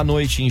 uma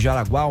noite em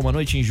Jaraguá, uma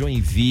noite em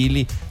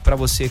Joinville, para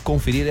você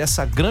conferir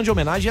essa grande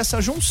homenagem e essa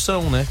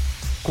junção, né?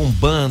 com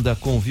banda,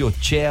 com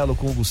Viocello,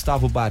 com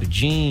Gustavo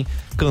Bardim,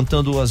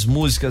 cantando as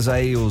músicas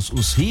aí,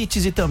 os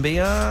hits e também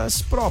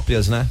as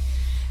próprias, né?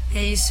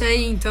 É isso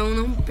aí, então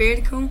não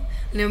percam.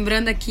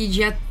 Lembrando aqui,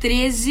 dia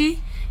 13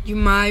 de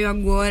maio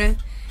agora,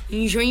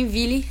 em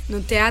Joinville,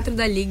 no Teatro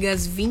da Liga,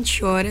 às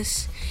 20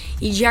 horas.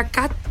 E dia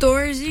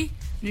 14,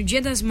 no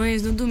Dia das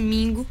Mães, no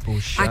domingo,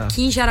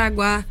 aqui em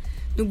Jaraguá,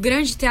 no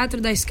Grande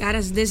Teatro da Escara,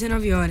 às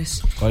 19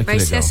 horas. Vai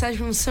ser essa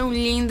junção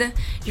linda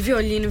de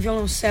violino,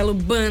 violoncelo,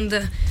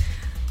 banda.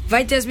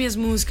 Vai ter as minhas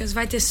músicas,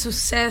 vai ter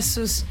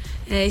sucessos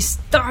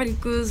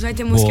históricos, vai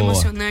ter música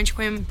emocionante,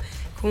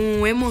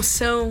 com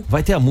emoção.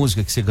 Vai ter a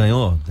música que você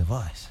ganhou, The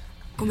Voice?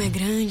 Como é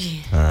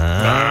grande.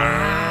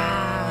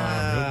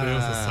 Meu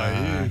Deus, essa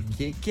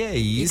aí. Que é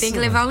isso? E tem que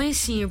levar o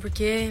lencinho,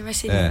 porque vai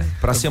ser lindo.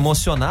 Pra se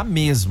emocionar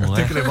mesmo,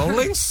 Tem que levar um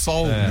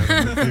lençol,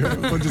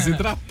 eu vou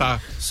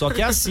desidratar. Só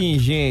que é assim,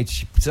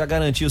 gente, precisa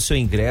garantir o seu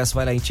ingresso,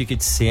 vai lá em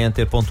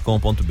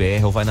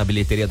ticketcenter.com.br ou vai na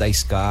bilheteria da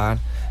Scar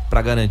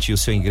para garantir o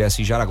seu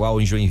ingresso em Jaraguá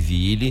ou em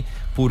Joinville,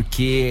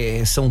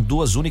 porque são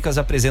 2 únicas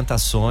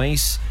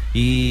apresentações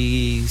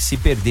e se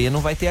perder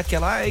não vai ter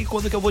aquela, e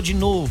quando que eu vou de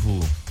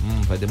novo?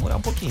 Vai demorar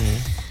um pouquinho, hein?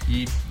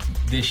 E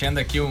deixando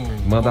aqui um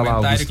Manda lá,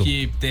 comentário Augusto.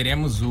 que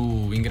teremos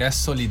o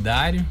ingresso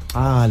solidário.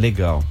 Ah,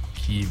 legal.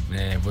 Que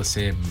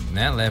você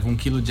leva 1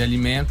 quilo de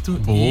alimento.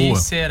 Boa. E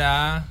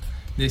será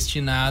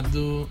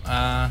destinado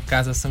à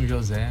Casa São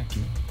José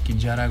aqui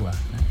de Jaraguá.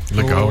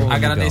 Né? Legal.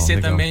 Agradecer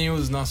legal. também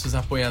os nossos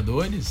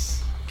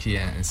apoiadores, que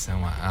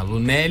são a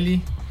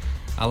Lunelli,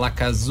 a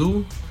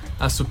Lacazu,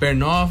 a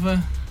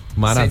Supernova,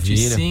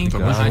 Maravilha. 105,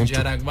 Tamo a Rádio junto.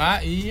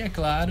 Jaraguá e, é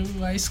claro,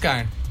 a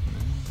Scar.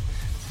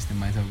 Vocês têm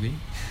mais alguém?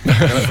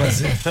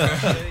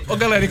 Ô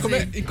galera, e como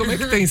é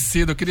que tem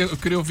sido? Eu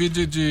queria ouvir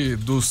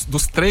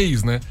dos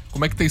 3, né?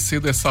 Como é que tem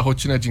sido essa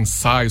rotina de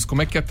ensaios?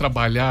 Como é que é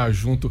trabalhar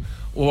junto?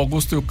 O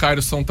Augusto e o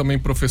Kairo são também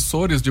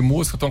professores de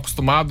música, estão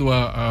acostumados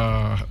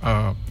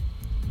a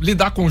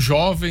lidar com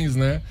jovens,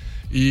 né?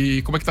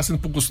 E como é que tá sendo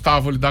pro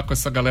Gustavo lidar com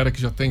essa galera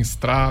que já tem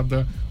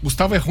estrada?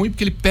 Gustavo é ruim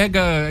porque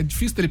é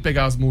difícil dele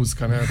pegar as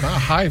músicas, né? Dá uma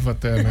raiva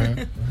até,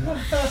 né?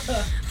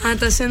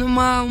 Tá sendo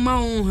uma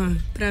honra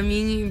pra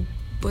mim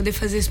poder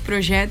fazer esse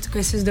projeto com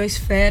esses 2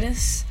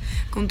 feras,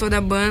 com toda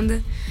a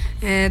banda.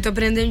 Tô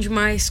aprendendo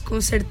demais,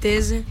 com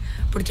certeza,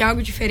 porque é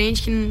algo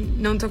diferente que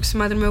não tô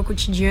acostumado no meu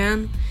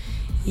cotidiano.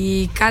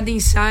 E cada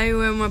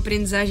ensaio é uma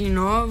aprendizagem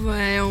nova,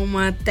 é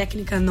uma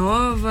técnica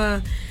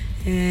nova.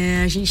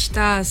 A gente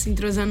tá se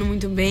entrosando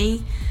muito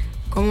bem.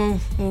 Como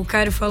o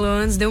Kairo falou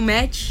antes, deu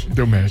match.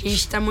 A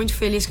gente tá muito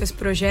feliz com esse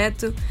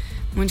projeto,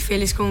 muito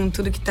feliz com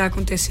tudo que tá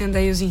acontecendo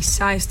aí. Os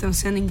ensaios estão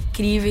sendo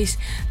incríveis,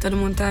 todo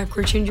mundo tá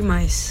curtindo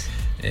demais.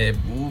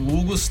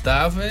 O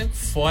Gustavo é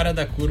fora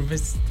da curva,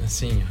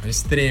 assim, ao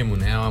extremo,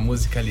 né? Uma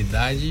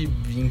musicalidade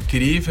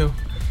incrível.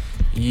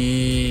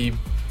 E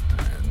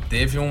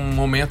teve um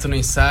momento no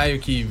ensaio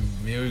que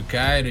eu e o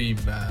Kairo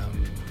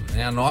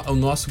o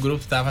nosso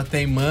grupo tava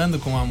teimando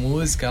com a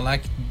música lá,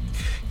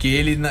 que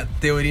ele na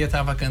teoria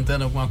tava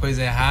cantando alguma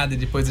coisa errada, e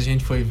depois a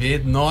gente foi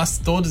ver, nós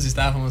todos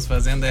estávamos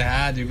fazendo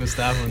errado e o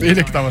Gustavo não.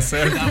 Ele que tava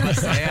certo. Tava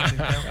certo,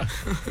 então.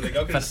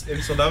 Legal que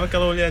ele só dava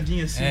aquela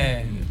olhadinha assim.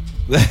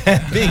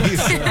 Bem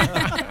isso.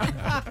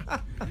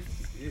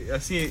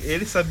 Assim,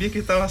 ele sabia que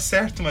estava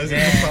certo, mas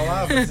ele não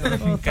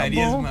falava.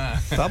 Carisma.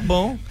 Tá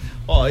bom.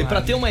 Ó, e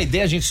pra ter uma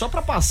ideia, gente, só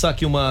pra passar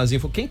aqui umas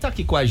info, quem tá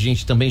aqui com a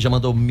gente também já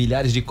mandou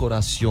milhares de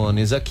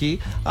corações aqui,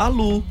 a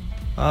Lu,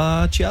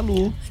 a tia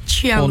Lu.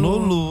 Tia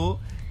Lu.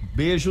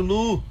 Beijo,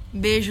 Lu.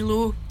 Beijo,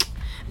 Lu.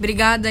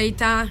 Obrigada aí,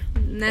 tá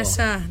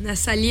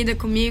nessa lida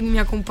comigo, me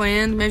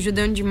acompanhando, me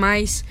ajudando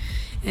demais.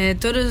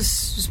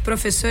 Todos os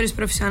professores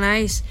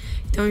profissionais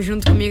estão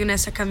junto comigo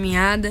nessa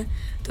caminhada.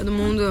 Todo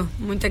mundo,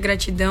 muita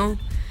gratidão.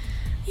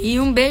 E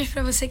um beijo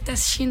pra você que tá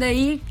assistindo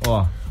aí.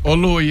 Ô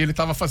Lu, e ele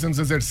tava fazendo os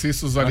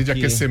exercícios ali de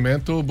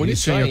aquecimento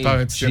bonitinho, aí, tá?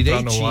 Antes de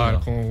entrar no direitinho. ar,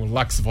 com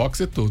Laxvox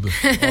e tudo.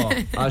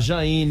 A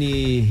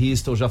Jaine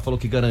Ristel já falou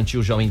que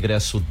garantiu já o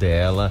ingresso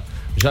dela.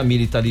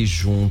 Jamile tá ali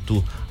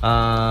junto.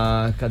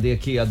 Cadê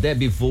aqui? A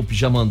Debbie Volpe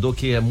já mandou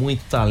que é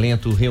muito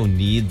talento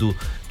reunido.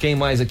 Quem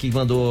mais aqui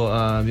mandou?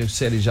 A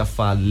Viocello, já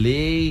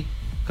falei.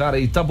 Cara,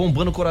 e tá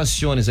bombando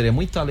corações ali, é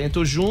muito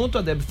talento junto,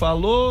 a Debbie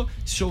falou,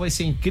 esse show vai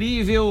ser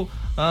incrível,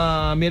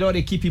 a melhor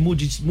equipe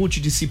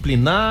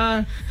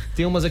multidisciplinar,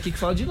 tem umas aqui que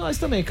falam de nós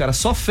também, cara,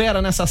 só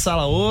fera nessa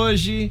sala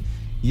hoje,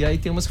 e aí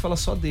tem umas que falam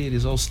só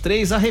deles, os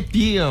 3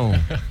 arrepiam.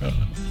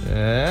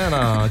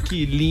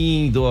 Que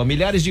lindo,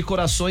 milhares de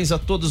corações a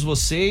todos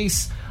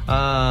vocês,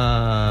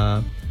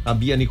 a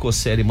Bia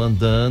Nicoselli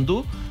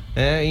mandando.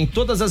 Em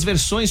todas as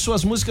versões,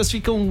 suas músicas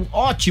ficam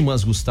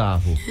ótimas,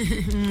 Gustavo.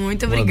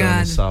 Muito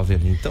obrigado. Salve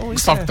ali. Então,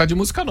 Gustavo tá de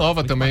música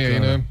nova também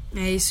bacana.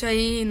 Aí, né? É isso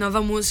aí,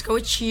 nova música,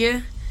 O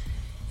Tia.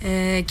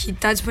 que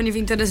tá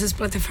disponível em todas as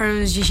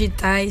plataformas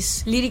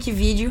digitais. Lyric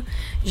Video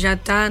já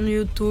tá no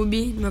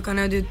YouTube, no meu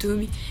canal do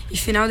YouTube. E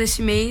final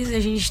desse mês a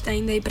gente tá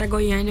indo aí pra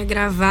Goiânia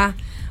gravar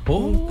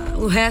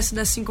o resto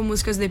das 5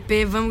 músicas do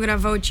EP. Vamos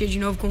gravar o Tia de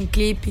novo com um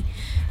clipe.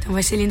 Então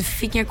vai ser lindo,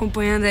 fiquem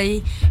acompanhando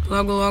aí.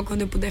 Logo,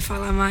 quando eu puder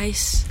falar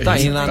mais. Tá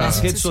aí nas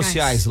redes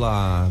sociais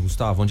lá,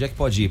 Gustavo. Onde é que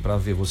pode ir pra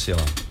ver você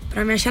lá?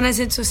 Pra me achar nas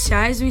redes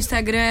sociais, o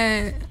Instagram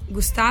é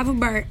Gustavo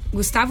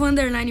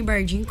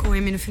 _Bardim, com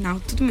M no final,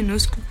 tudo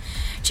minúsculo.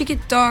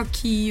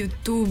 TikTok,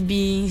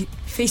 YouTube,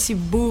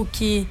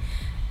 Facebook,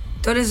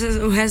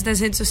 o resto das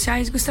redes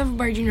sociais. Gustavo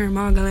Bardim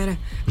normal, a galera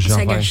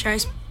consegue achar.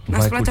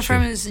 Nas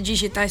plataformas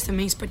digitais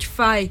também,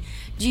 Spotify,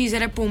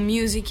 Deezer, Apple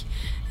Music.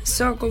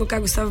 Só colocar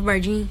Gustavo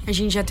Bardim. A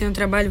gente já tem um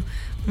trabalho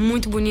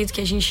muito bonito que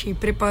a gente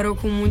preparou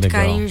com muito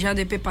carinho já do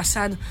EP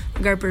passado,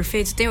 Lugar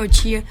Perfeito. Tem o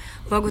Tia,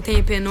 logo tem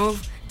EP novo.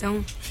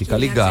 Então, fica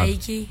ligado aí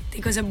que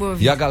tem coisa boa.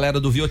 E a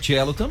galera do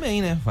Viocello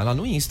também, né? Vai lá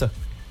no Insta.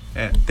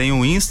 Tem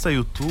o Insta,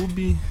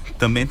 YouTube,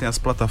 também tem as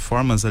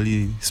plataformas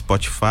ali,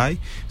 Spotify.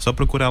 Só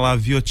procurar lá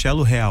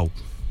Viocello Real.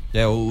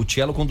 O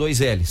Cello com 2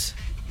 L's.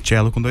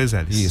 Cello com 2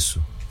 L's.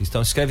 Isso. Então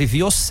escreve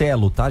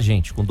Viocello, tá,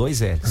 gente? Com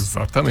 2 L's.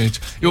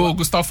 Exatamente. E o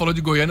Gustavo falou de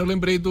Goiânia, eu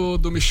lembrei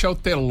do Michel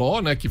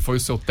Teló, né? Que foi o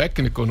seu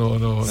técnico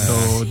no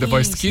The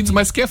Voice Kids,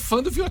 mas que é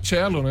fã do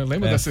Viocello, né?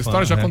 Lembra dessa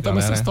história? Já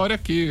contamos essa história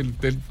aqui.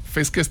 Ele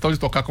fez questão de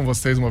tocar com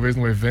vocês uma vez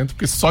no evento,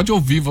 porque só de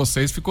ouvir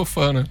vocês ficou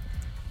fã, né?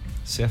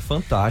 Isso é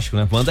fantástico,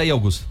 né? Manda aí,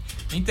 Augusto.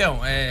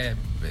 Então,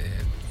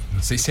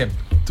 não sei se é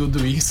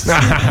tudo isso.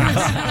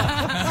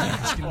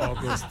 Acho que não,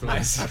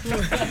 mas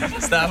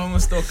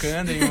estávamos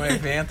tocando em um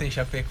evento em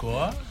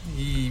Chapecó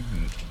e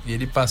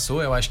ele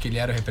passou, eu acho que ele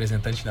era o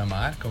representante da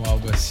marca ou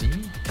algo assim.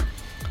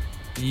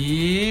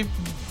 E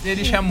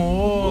ele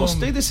chamou...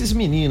 Gostei desses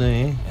meninos,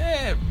 hein?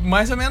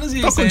 Mais ou menos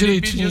isso. Ele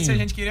pediu se a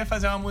gente queria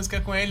fazer uma música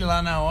com ele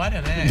lá na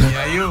hora, né? E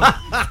aí eu...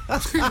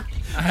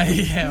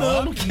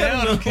 Não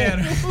quero.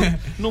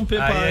 Não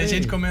preparei. Aí a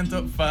gente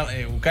comentou,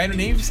 o Kairo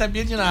nem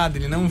sabia de nada,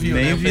 ele não viu.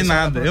 Nem né? vi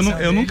nada.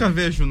 Eu nunca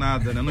vejo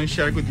nada, né? Não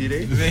enxergo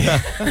direito.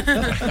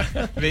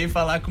 Veio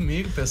falar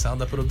comigo, o pessoal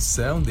da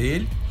produção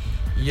dele.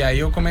 E aí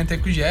eu comentei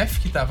com o Jeff,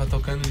 que tava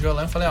tocando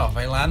violão, falei,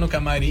 vai lá no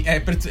camarim.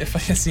 Eu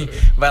falei assim,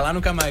 vai lá no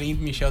camarim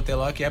do Michel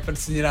Teló, que é pra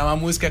tirar uma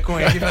música com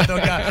ele pra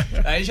tocar.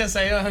 Aí já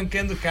saiu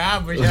arrancando o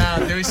cabo, já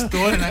deu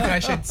estouro na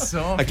caixa de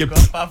som, ficou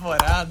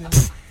apavorado.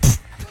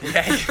 E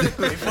aí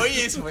foi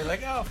isso, foi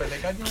legal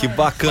demais. Que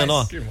bacana,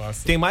 ó.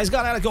 Tem mais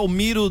galera que é o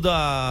Miro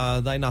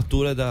da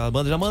Inatura da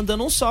banda, já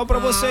mandando um salve pra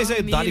vocês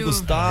aí. Miro. Dali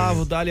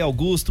Gustavo, Dali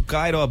Augusto,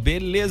 Kairo, ó,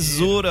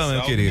 belezura,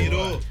 meu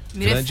querido.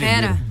 Miro é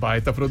fera.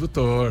 Baita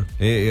produtor.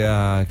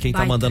 Quem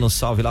tá mandando um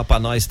salve lá pra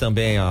nós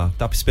também, ó.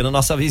 Tá esperando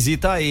nossa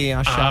visita aí, hein?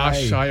 A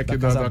Chay aqui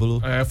da Casa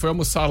Blue. Foi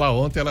almoçar lá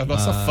ontem, ela é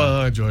nossa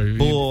fã, Joy.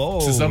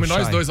 Precisamos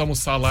nós dois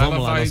almoçar lá, vamos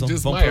ela lá, vai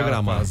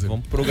desmaiar.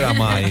 Vamos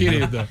programar aí.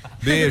 Querida.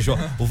 Beijo.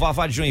 O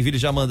Vavá de Joinville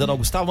já mandando, ó,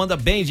 Gustavo manda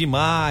bem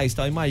demais,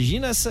 tá?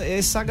 Imagina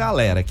essa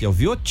galera aqui, ó.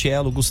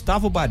 Viocello,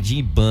 Gustavo Bardim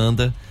e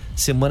banda,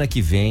 semana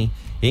que vem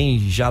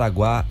em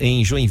Jaraguá,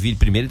 em Joinville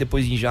primeiro e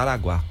depois em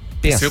Jaraguá.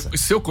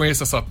 Se eu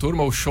conheço essa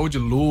turma, o show de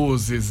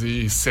luzes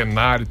e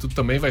cenário, tudo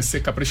também vai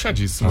ser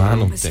caprichadíssimo.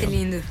 Vai ser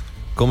lindo.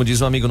 Como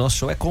diz um amigo nosso,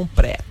 show é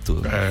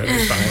completo.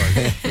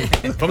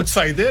 Vamos de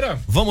saideira?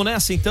 Vamos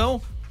nessa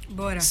então?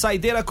 Bora.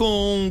 Saideira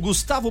com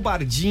Gustavo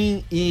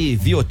Bardim e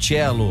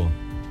Viocello.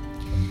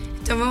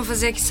 Então vamos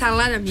fazer aqui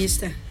salada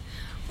mista.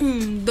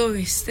 1,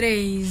 2,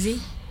 3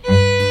 e...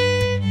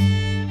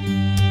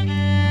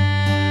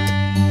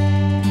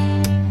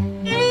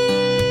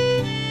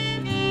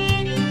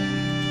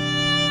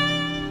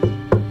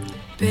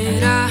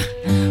 Pera,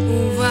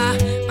 uva,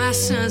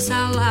 maçã,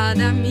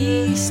 salada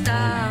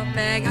mista.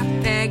 Pega,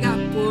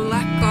 pula,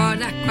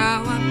 corda,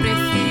 qual a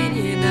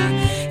preferida?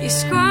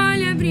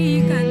 Escolhe a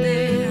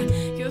brincadeira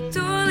que eu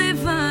tô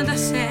levando a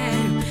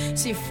sério.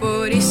 Se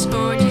for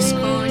esconde,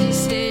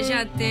 cê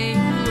já tem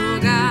um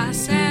lugar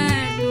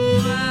certo.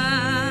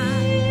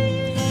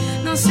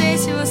 Não sei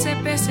se você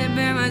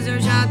perceber, mas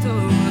eu já tô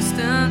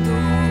gostando.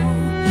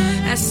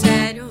 É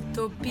sério, eu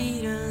tô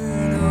pirando.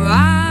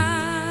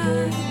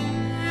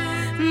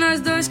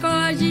 Nós dois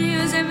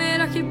coladinhos é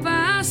melhor que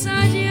passa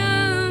de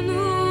ano.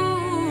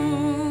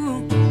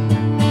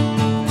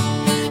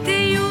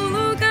 Tem um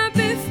lugar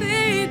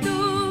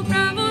perfeito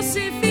pra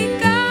você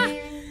ficar.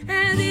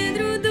 É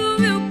dentro do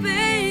meu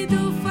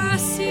peito,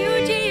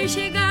 fácil de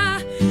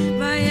chegar.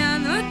 Vai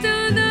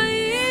anotando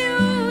aí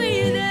o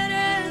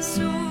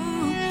endereço,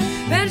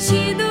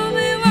 pertinho do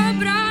meu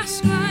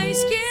abraço, à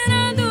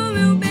esquina do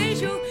meu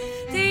beijo.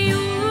 Tem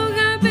um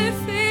lugar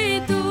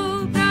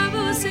perfeito pra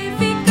você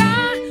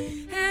ficar.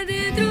 É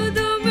dentro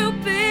do meu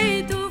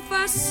peito,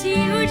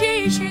 fácil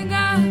de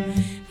chegar.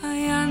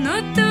 Vai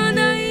anotando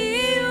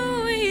aí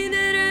o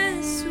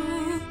endereço,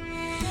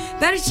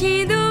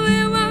 pertinho do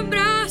meu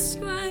abraço,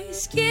 à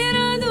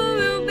esquina do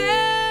meu beijo.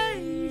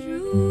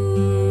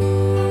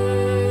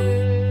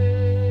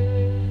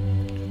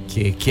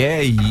 Que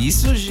é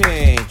isso,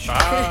 gente?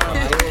 Vai.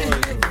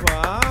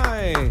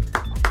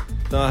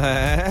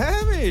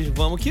 E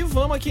vamos que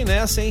vamos aqui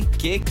nessa, hein?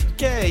 Que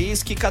é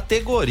isso? Que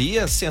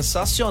categoria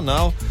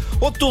sensacional.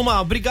 Ô, turma,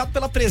 obrigado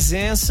pela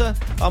presença.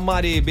 A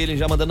Mari Belli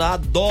já mandando,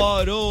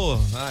 adoro.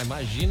 Ah,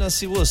 imagina,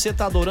 se você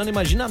tá adorando,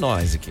 imagina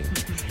nós aqui,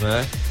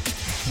 né?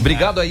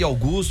 Obrigado aí,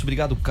 Augusto.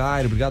 Obrigado,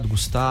 Kairo. Obrigado,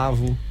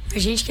 Gustavo. A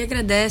gente que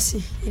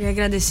agradece. Queria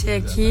agradecer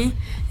aqui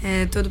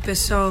todo o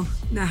pessoal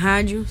da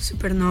rádio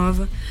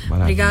Supernova.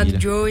 Maravilha. Obrigado,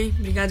 Joey.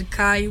 Obrigado,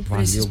 Caio, por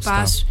esse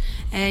espaço.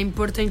 Gustavo. É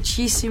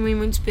importantíssimo e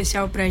muito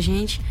especial pra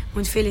gente.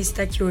 Muito feliz de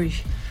estar aqui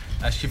hoje.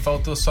 Acho que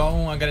faltou só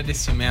um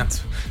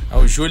agradecimento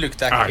ao Júlio, que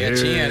tá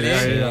quietinho ali.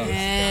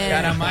 O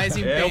cara mais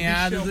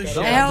empenhado do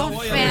show. É o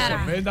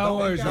fera.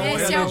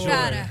 Esse é o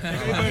cara.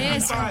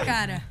 Esse é o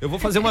cara. Eu vou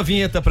fazer uma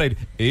vinheta pra ele.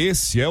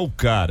 Esse é o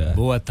cara.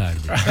 Boa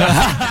tarde.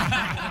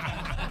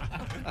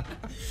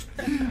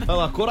 Olha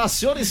lá,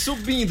 corações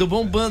subindo,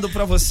 bombando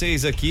pra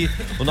vocês aqui.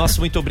 O nosso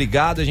muito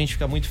obrigado. A gente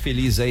fica muito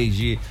feliz aí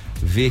de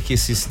ver que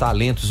esses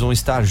talentos vão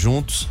estar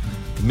juntos,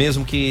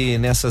 mesmo que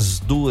nessas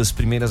 2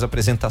 primeiras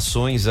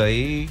apresentações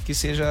aí, que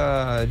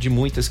seja de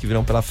muitas que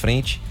virão pela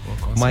frente,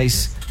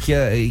 mas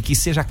que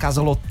seja a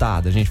casa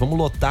lotada, gente. Vamos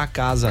lotar a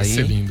casa aí. Vai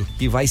ser lindo.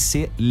 Que vai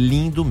ser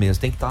lindo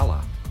mesmo, tem que estar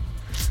lá.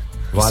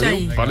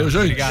 Valeu. Valeu,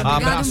 gente. Obrigado.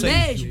 Abraço aí.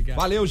 Beijo.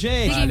 Valeu,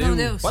 gente. Fiquem com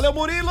Deus. Valeu,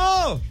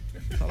 Murilo.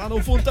 Tá lá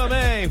no fundo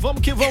também.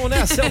 Vamos que vamos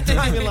nessa, é o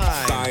Timeline.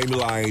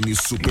 Timeline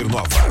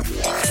Supernova.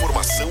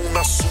 Informação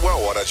na sua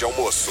hora de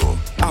almoço.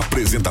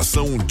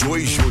 Apresentação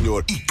Joey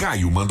Júnior e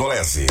Caio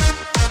Mandolesi.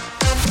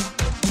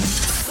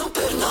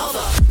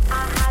 Supernova.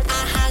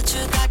 A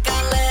rádio da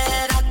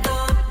galera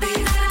top.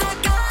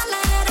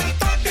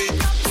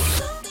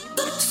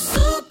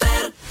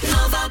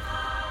 Supernova.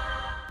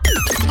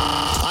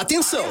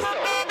 Atenção!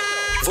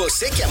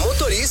 Você que é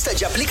motorista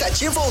de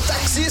aplicativo ou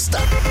taxista.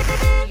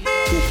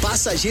 O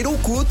passageiro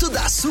oculto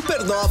da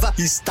Supernova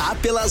está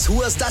pelas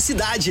ruas da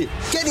cidade.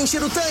 Quer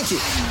encher o tanque?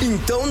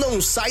 Então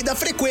não sai da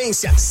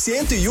frequência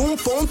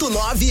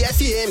 101.9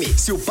 FM.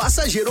 Se o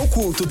passageiro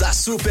oculto da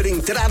Super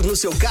entrar no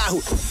seu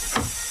carro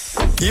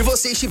e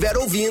você estiver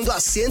ouvindo a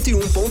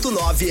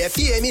 101.9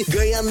 FM,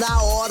 ganha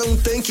na hora um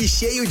tanque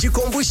cheio de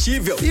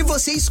combustível. E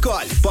você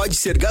escolhe, pode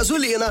ser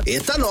gasolina,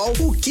 etanol,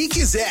 o que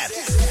quiser.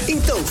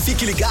 Então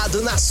fique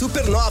ligado na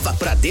Supernova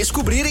para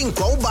descobrir em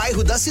qual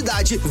bairro da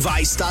cidade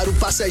vai estar o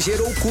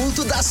passageiro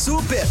oculto da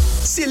Super.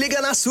 Se liga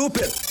na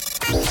Super.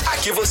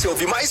 Aqui você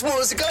ouve mais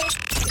música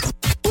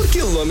por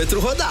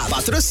quilômetro rodado.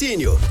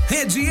 Patrocínio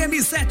Rede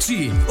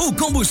M7, o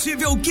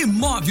combustível que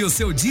move o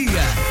seu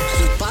dia.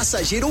 O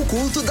passageiro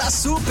oculto da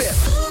Super.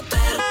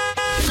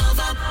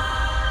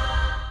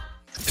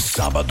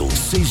 Sábado,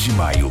 6 de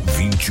maio,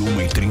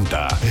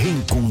 21h30.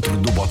 Reencontro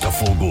do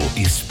Botafogo.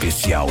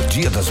 Especial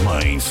Dia das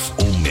Mães.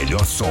 O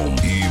melhor som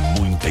e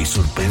muitas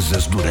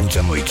surpresas durante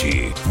a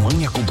noite.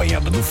 Mãe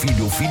acompanhada do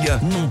filho ou filha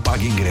não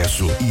paga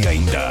ingresso. E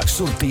ainda,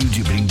 sorteio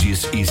de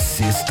brindes e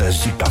cestas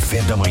de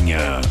café da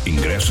manhã.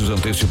 Ingressos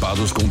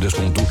antecipados com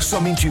desconto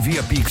somente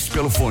via Pix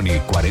pelo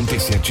fone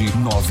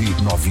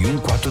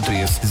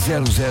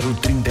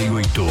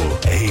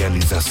 47991430038.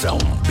 Realização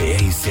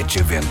BR7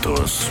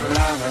 Eventos.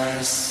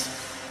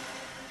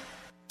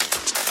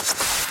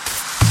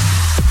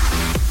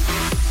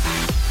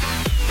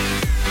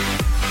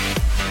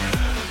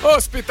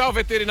 Hospital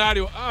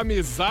Veterinário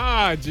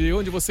Amizade,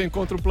 onde você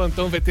encontra um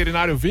plantão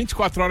veterinário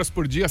 24 horas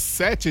por dia,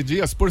 7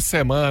 dias por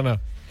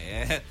semana.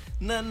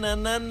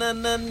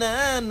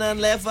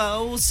 Leva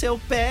o seu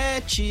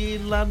pet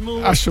lá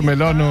no Acho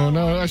melhor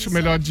não, acho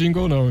melhor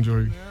jingle não,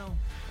 Joey. Não,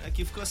 é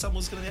que ficou essa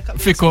música na minha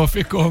cabeça.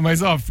 Ficou,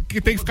 mas ó, que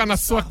tem que ficar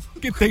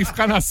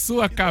na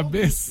sua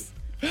cabeça.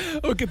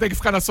 O que tem que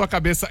ficar na sua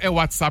cabeça é o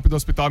WhatsApp do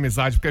Hospital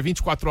Amizade, porque é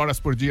 24 horas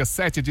por dia,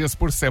 7 dias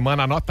por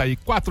semana. Anota aí,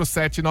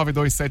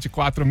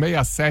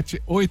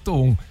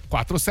 4792746781.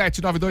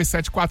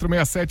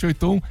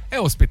 4792746781 é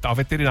o Hospital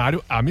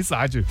Veterinário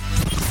Amizade.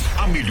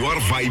 A melhor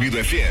vibe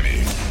do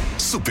FM.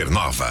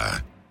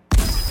 Supernova.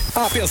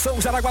 Atenção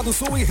Jaraguá do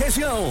Sul e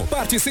região.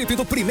 Participe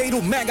do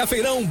primeiro Mega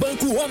Feirão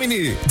Banco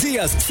Omni.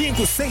 Dias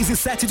 5, 6 e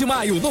 7 de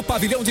maio no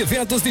pavilhão de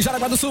eventos de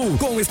Jaraguá do Sul,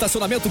 com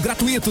estacionamento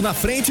gratuito na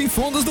frente e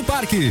fundos do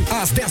parque.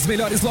 As 10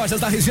 melhores lojas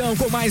da região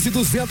com mais de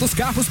 200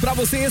 carros para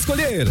você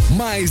escolher.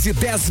 Mais de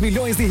 10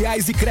 milhões de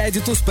reais de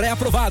créditos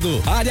pré-aprovado.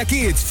 Área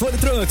Kids, Fone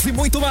Trucks e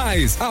muito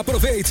mais.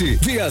 Aproveite.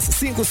 Dias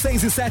 5,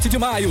 6 e 7 de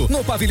maio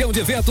no pavilhão de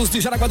eventos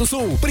de Jaraguá do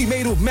Sul.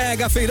 Primeiro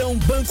Mega Feirão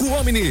Banco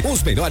Omni.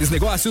 Os melhores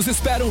negócios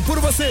esperam por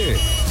você.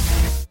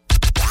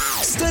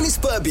 Stannis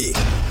Pub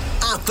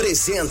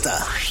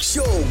apresenta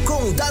Show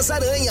com Das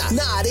Aranha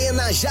na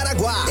Arena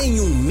Jaraguá,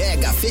 em um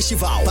mega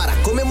festival para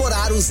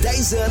comemorar os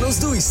 10 anos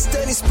do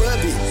Stannis Pub.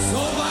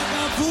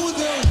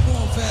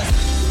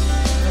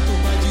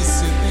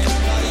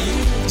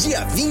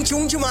 Dia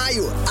 21 de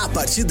maio, a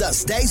partir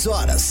das 10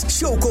 horas,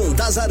 show com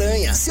Das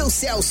Aranha, Seu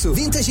Celso,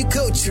 Vintage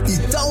Coach e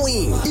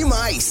Towin. E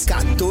mais,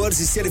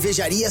 14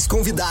 cervejarias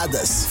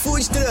convidadas,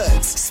 food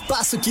trucks,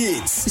 espaço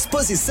kids,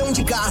 exposição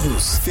de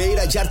carros,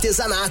 feira de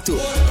artesanato.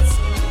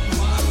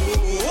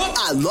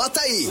 Anota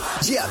aí,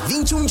 dia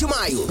 21 de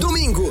maio,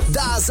 domingo,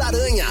 das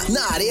Aranha,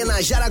 na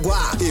Arena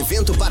Jaraguá.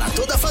 Evento para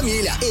toda a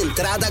família,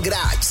 entrada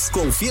grátis.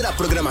 Confira a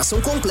programação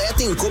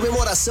completa em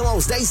comemoração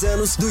aos 10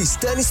 anos do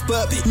Stannis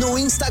Pub no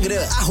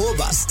Instagram,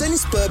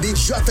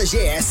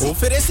 @StannisPubJGS.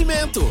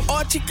 Oferecimento,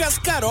 Óticas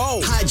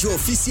Carol. Rádio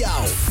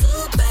Oficial.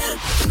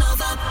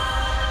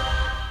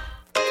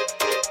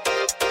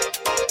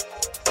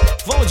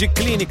 Vão de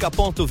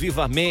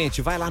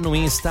Clínica.vivamente, vai lá no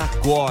Insta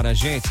agora,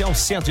 gente. É um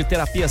centro de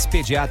terapias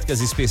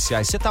pediátricas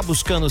especiais. Você tá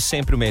buscando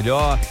sempre o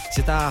melhor,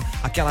 você tá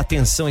aquela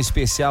atenção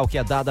especial que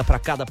é dada para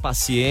cada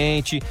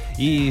paciente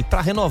e para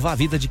renovar a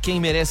vida de quem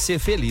merece ser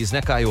feliz,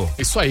 né, Caio?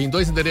 Isso aí, em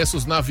 2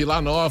 endereços, na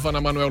Vila Nova, na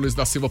Manuel Luiz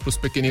da Silva pros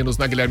pequeninos,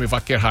 na Guilherme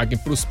Wackerhagen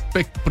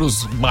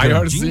pros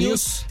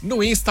maiorzinhos.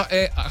 No Insta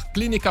é a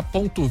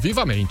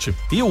Clínica.vivamente.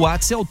 E o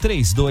WhatsApp é o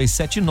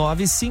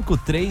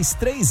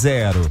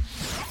 3279-5330.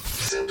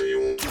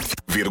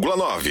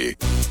 101,9.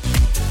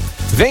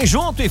 Vem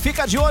junto e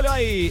fica de olho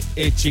aí.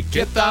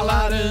 Etiqueta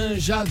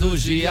laranja do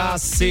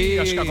GAC.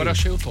 Acho que agora eu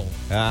achei o tom.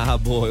 Ah,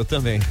 boa, eu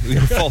também.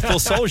 Faltou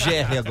só o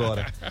GR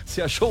agora.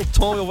 Se achou o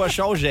tom, eu vou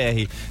achar o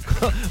GR.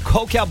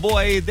 Qual que é a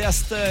boa aí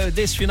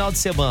desse final de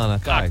semana,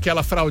 Caio?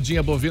 Aquela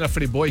fraldinha bovina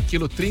Friboi,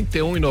 quilo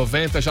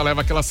R$31,90. Já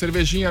leva aquela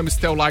cervejinha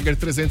Mistel Lager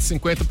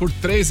 350 por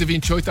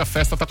R$3,28. A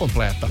festa tá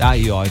completa.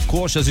 Aí, ó,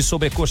 coxas e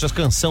sobrecoxas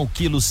Canção,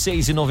 quilo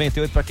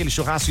R$6,98 para aquele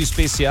churrasco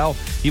especial.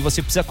 E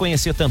você precisa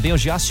conhecer também o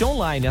Giasse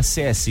Online.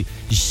 Acesse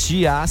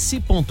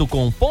giasse.com.br,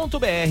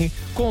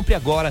 compre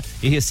agora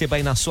e receba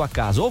aí na sua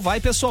casa. Ou vai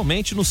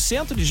pessoalmente no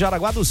centro de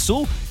Jaraguá do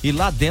Sul e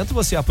lá dentro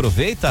você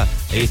aproveita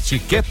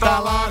Etiqueta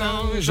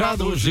laranja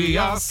do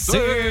Giasse.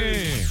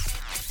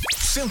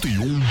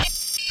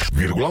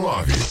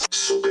 101,9.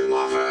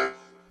 Supernova.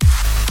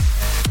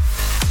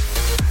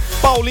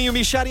 Paulinho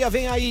Micharia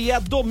vem aí, é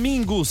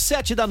domingo,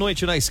 7 da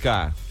noite na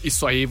Scar.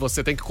 Isso aí,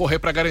 você tem que correr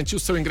para garantir o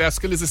seu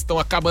ingresso, que eles estão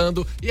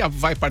acabando, e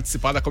vai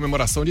participar da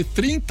comemoração de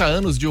 30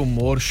 anos de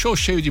humor, show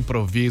cheio de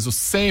improviso,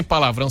 sem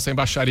palavrão, sem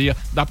baixaria,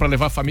 dá para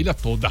levar a família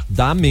toda.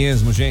 Dá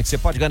mesmo, gente, você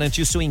pode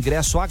garantir seu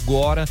ingresso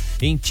agora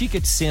em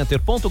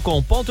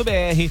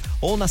ticketcenter.com.br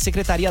ou na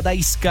secretaria da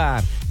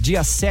Scar,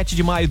 dia 7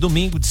 de maio,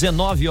 domingo,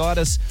 19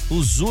 horas,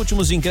 os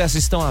últimos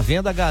ingressos estão à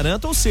venda,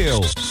 garanta o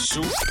seu.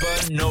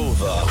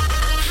 Supernova.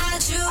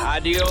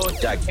 Rádio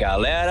da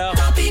galera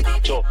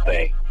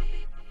Topé.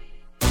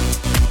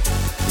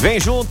 Vem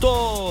junto!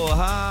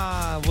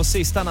 Você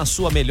está na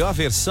sua melhor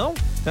versão?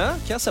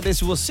 Quer saber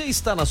se você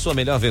está na sua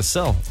melhor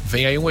versão?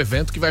 Vem aí um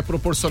evento que vai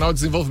proporcionar o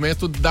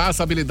desenvolvimento das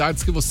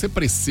habilidades que você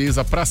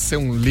precisa para ser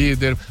um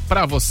líder,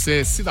 para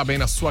você se dar bem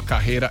na sua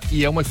carreira,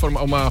 e é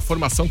uma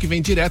formação que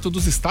vem direto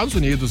dos Estados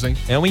Unidos, hein?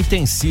 É um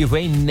intensivo,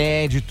 é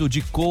inédito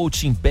de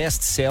coaching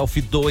Best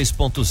Self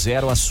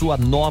 2.0, a sua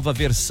nova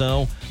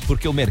versão,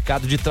 porque o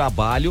mercado de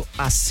trabalho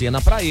acena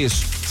para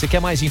isso. Você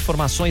quer mais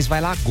informações? Vai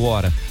lá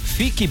agora.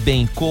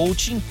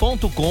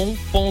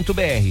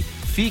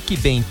 fiquebemcoaching.com.br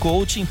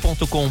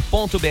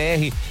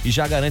fiquebemcoaching.com.br e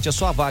já garante a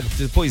sua vaga,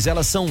 pois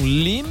elas são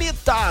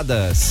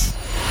limitadas.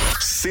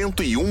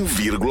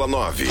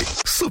 101,9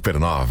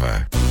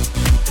 Supernova.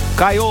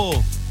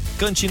 Caio,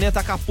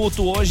 Cantineta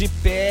Caputo hoje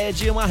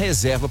pede uma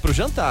reserva pro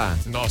jantar.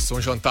 Nossa,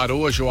 um jantar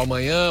hoje ou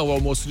amanhã, o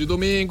almoço de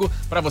domingo,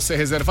 para você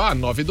reservar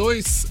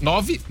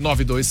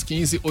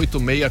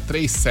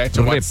 99215-8637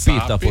 é o WhatsApp.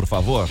 Repita, por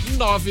favor.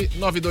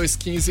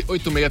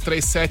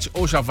 99215-8637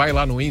 ou já vai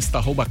lá no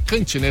Insta,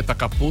 @Cantineta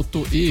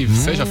Caputo e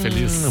seja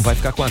feliz. Vai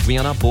ficar com a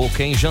aguinha na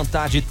boca, hein?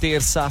 Jantar de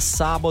terça a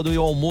sábado e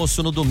o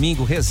almoço no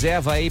domingo.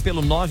 Reserva aí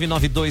pelo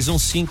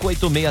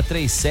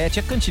 99215-8637,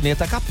 a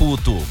Cantineta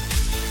Caputo.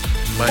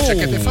 Mas já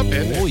quer ter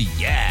saber, né? Oh,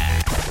 yeah!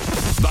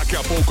 Daqui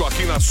a pouco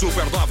aqui na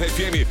Supernova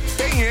FM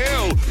tem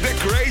eu, The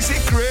Crazy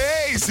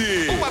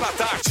Crazy.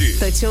 1h.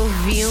 Tô te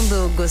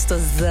ouvindo,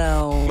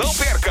 gostosão. Não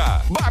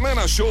perca!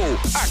 Banana Show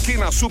aqui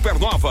na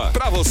Supernova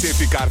pra você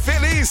ficar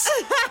feliz,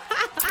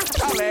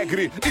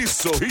 alegre e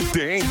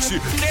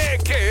sorridente.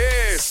 Que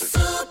é esse?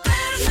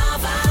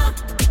 Supernova.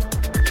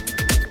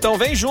 Então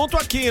vem junto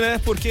aqui, né?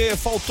 Porque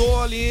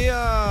faltou ali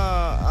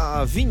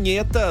a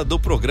vinheta do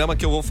programa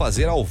que eu vou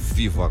fazer ao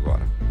vivo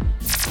agora.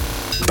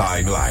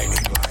 Timeline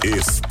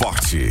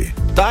Esporte.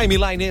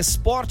 Timeline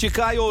Esporte,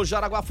 Caio.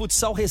 Jaraguá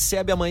Futsal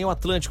recebe amanhã o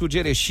Atlântico de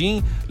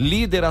Erechim,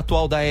 líder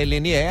atual da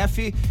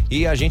LNF,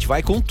 e a gente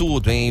vai com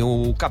tudo, hein?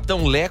 O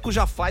capitão Leco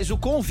já faz o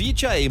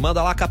convite aí.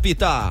 Manda lá,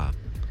 capita.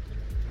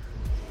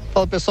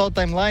 Fala, pessoal do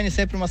Timeline,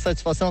 sempre uma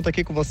satisfação estar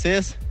aqui com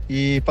vocês.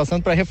 E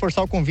passando para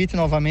reforçar o convite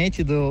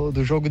novamente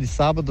do jogo de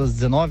sábado às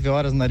 19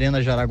 horas na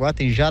Arena Jaraguá,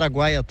 tem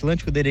Jaraguá e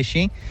Atlântico de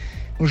Erechim.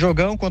 Um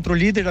jogão contra o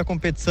líder da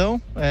competição.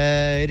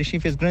 Erechim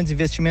fez grandes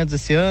investimentos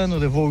esse ano,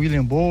 levou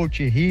William Bolt,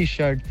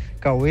 Richard,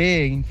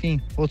 Cauê, enfim,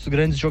 outros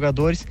grandes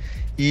jogadores.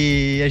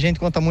 E a gente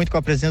conta muito com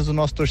a presença do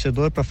nosso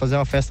torcedor para fazer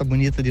uma festa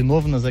bonita de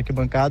novo nas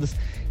arquibancadas,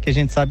 que a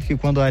gente sabe que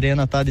quando a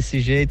arena tá desse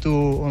jeito,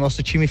 o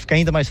nosso time fica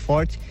ainda mais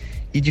forte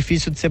e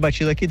difícil de ser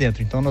batido aqui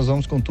dentro. Então nós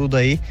vamos com tudo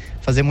aí,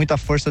 fazer muita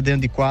força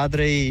dentro de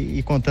quadra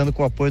e contando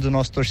com o apoio do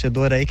nosso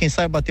torcedor aí. Quem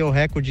sabe bater o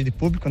recorde de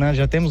público, né?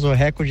 Já temos o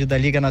recorde da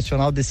Liga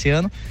Nacional desse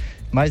ano,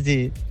 mais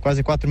de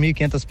quase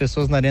 4.500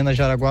 pessoas na Arena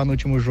Jaraguá no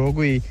último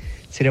jogo e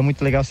seria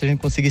muito legal se a gente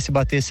conseguisse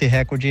bater esse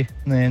recorde,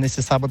 né,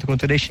 nesse sábado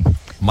contra o Erechim.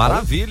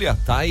 Maravilha,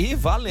 tá aí,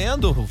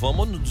 valendo.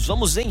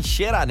 Vamos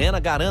encher a arena,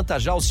 garanta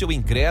já o seu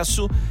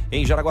ingresso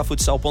em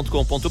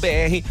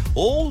jaraguafutsal.com.br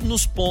ou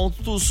nos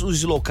pontos,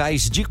 os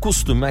locais de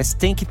costume, mas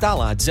tem que estar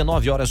lá.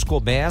 19 horas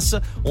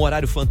começa, um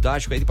horário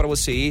fantástico aí para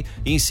você ir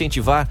e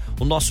incentivar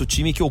o nosso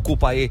time que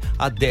ocupa aí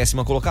a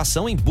 10ª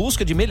colocação em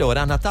busca de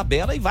melhorar na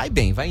tabela e vai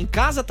bem, vai em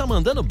casa, tá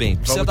mandando bem.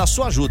 Precisa da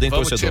sua ajuda, hein,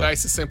 torcedor? Vamos tirar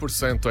esse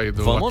 100% aí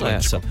do Vamos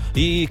Atlântico. nessa.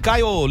 E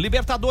Caio,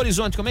 Libertadores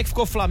ontem, como é que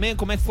ficou o Flamengo,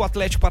 como é que ficou o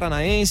Atlético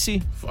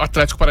Paranaense? O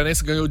Atlético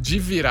Paranaense ganhou de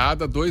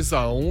virada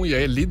 2-1 e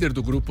é líder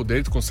do grupo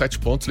dele com 7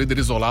 pontos, líder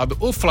isolado.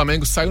 O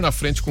Flamengo saiu na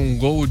frente com um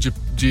gol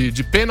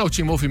de pênalti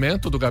em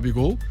movimento do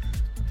Gabigol.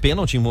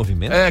 Pênalti em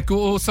movimento? É, que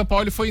o São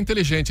Paulo foi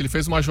inteligente, ele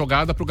fez uma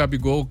jogada pro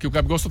Gabigol, que o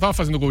Gabigol só tava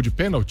fazendo gol de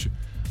pênalti.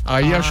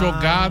 Aí a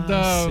jogada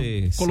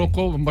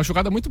colocou uma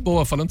jogada muito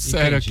boa, falando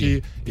sério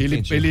aqui.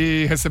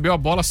 Ele recebeu a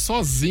bola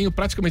sozinho,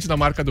 praticamente na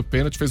marca do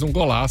pênalti, fez um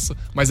golaço.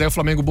 Mas aí o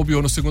Flamengo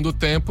bobeou no segundo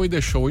tempo e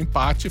deixou o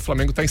empate. O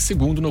Flamengo tá em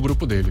segundo no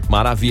grupo dele.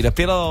 Maravilha.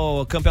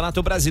 Pelo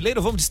Campeonato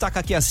Brasileiro, vamos destacar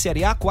aqui a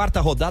Série A. A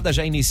 4ª rodada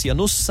já inicia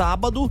no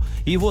sábado.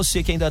 E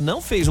você que ainda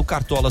não fez o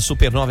Cartola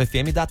Supernova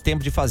FM, dá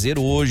tempo de fazer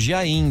hoje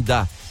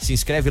ainda. Se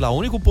inscreve lá. O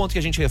único ponto que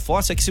a gente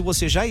reforça é que se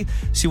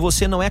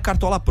você não é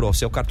Cartola Pro,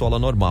 se é o Cartola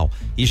normal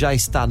e já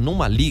está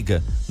numa liga,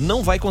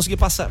 não vai conseguir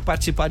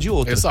participar de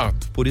outra.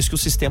 Exato. Por isso que o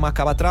sistema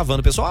acaba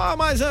travando. O pessoal,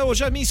 mas eu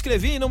já me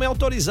inscrevi e não me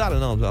autorizaram.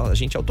 Não, a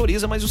gente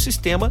autoriza, mas o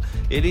sistema,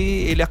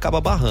 ele acaba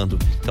barrando.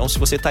 Então, se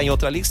você tá em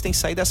outra liga, você tem que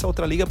sair dessa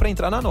outra liga pra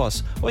entrar na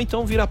nossa. Ou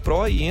então vira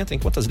Pro e entra em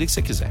quantas ligas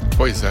você quiser.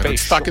 Pois é. O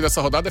destaque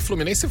dessa rodada é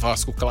Fluminense e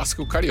Vasco, o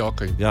clássico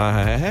carioca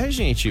aí.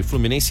 Gente,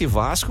 Fluminense e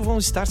Vasco vão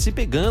estar se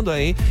pegando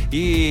aí.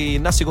 E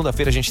na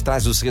segunda-feira a gente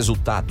traz os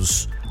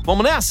resultados.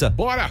 Vamos nessa?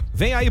 Bora!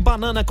 Vem aí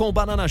Banana com o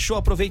Banana Show.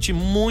 Aproveite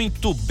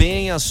muito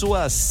bem a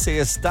sua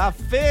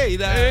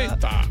sexta-feira.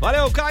 Eita!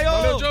 Valeu, Caio!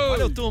 Valeu, Joe!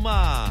 Valeu,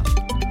 turma!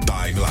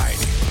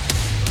 Timeline.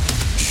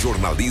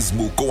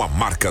 Jornalismo com a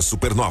marca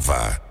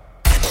Supernova.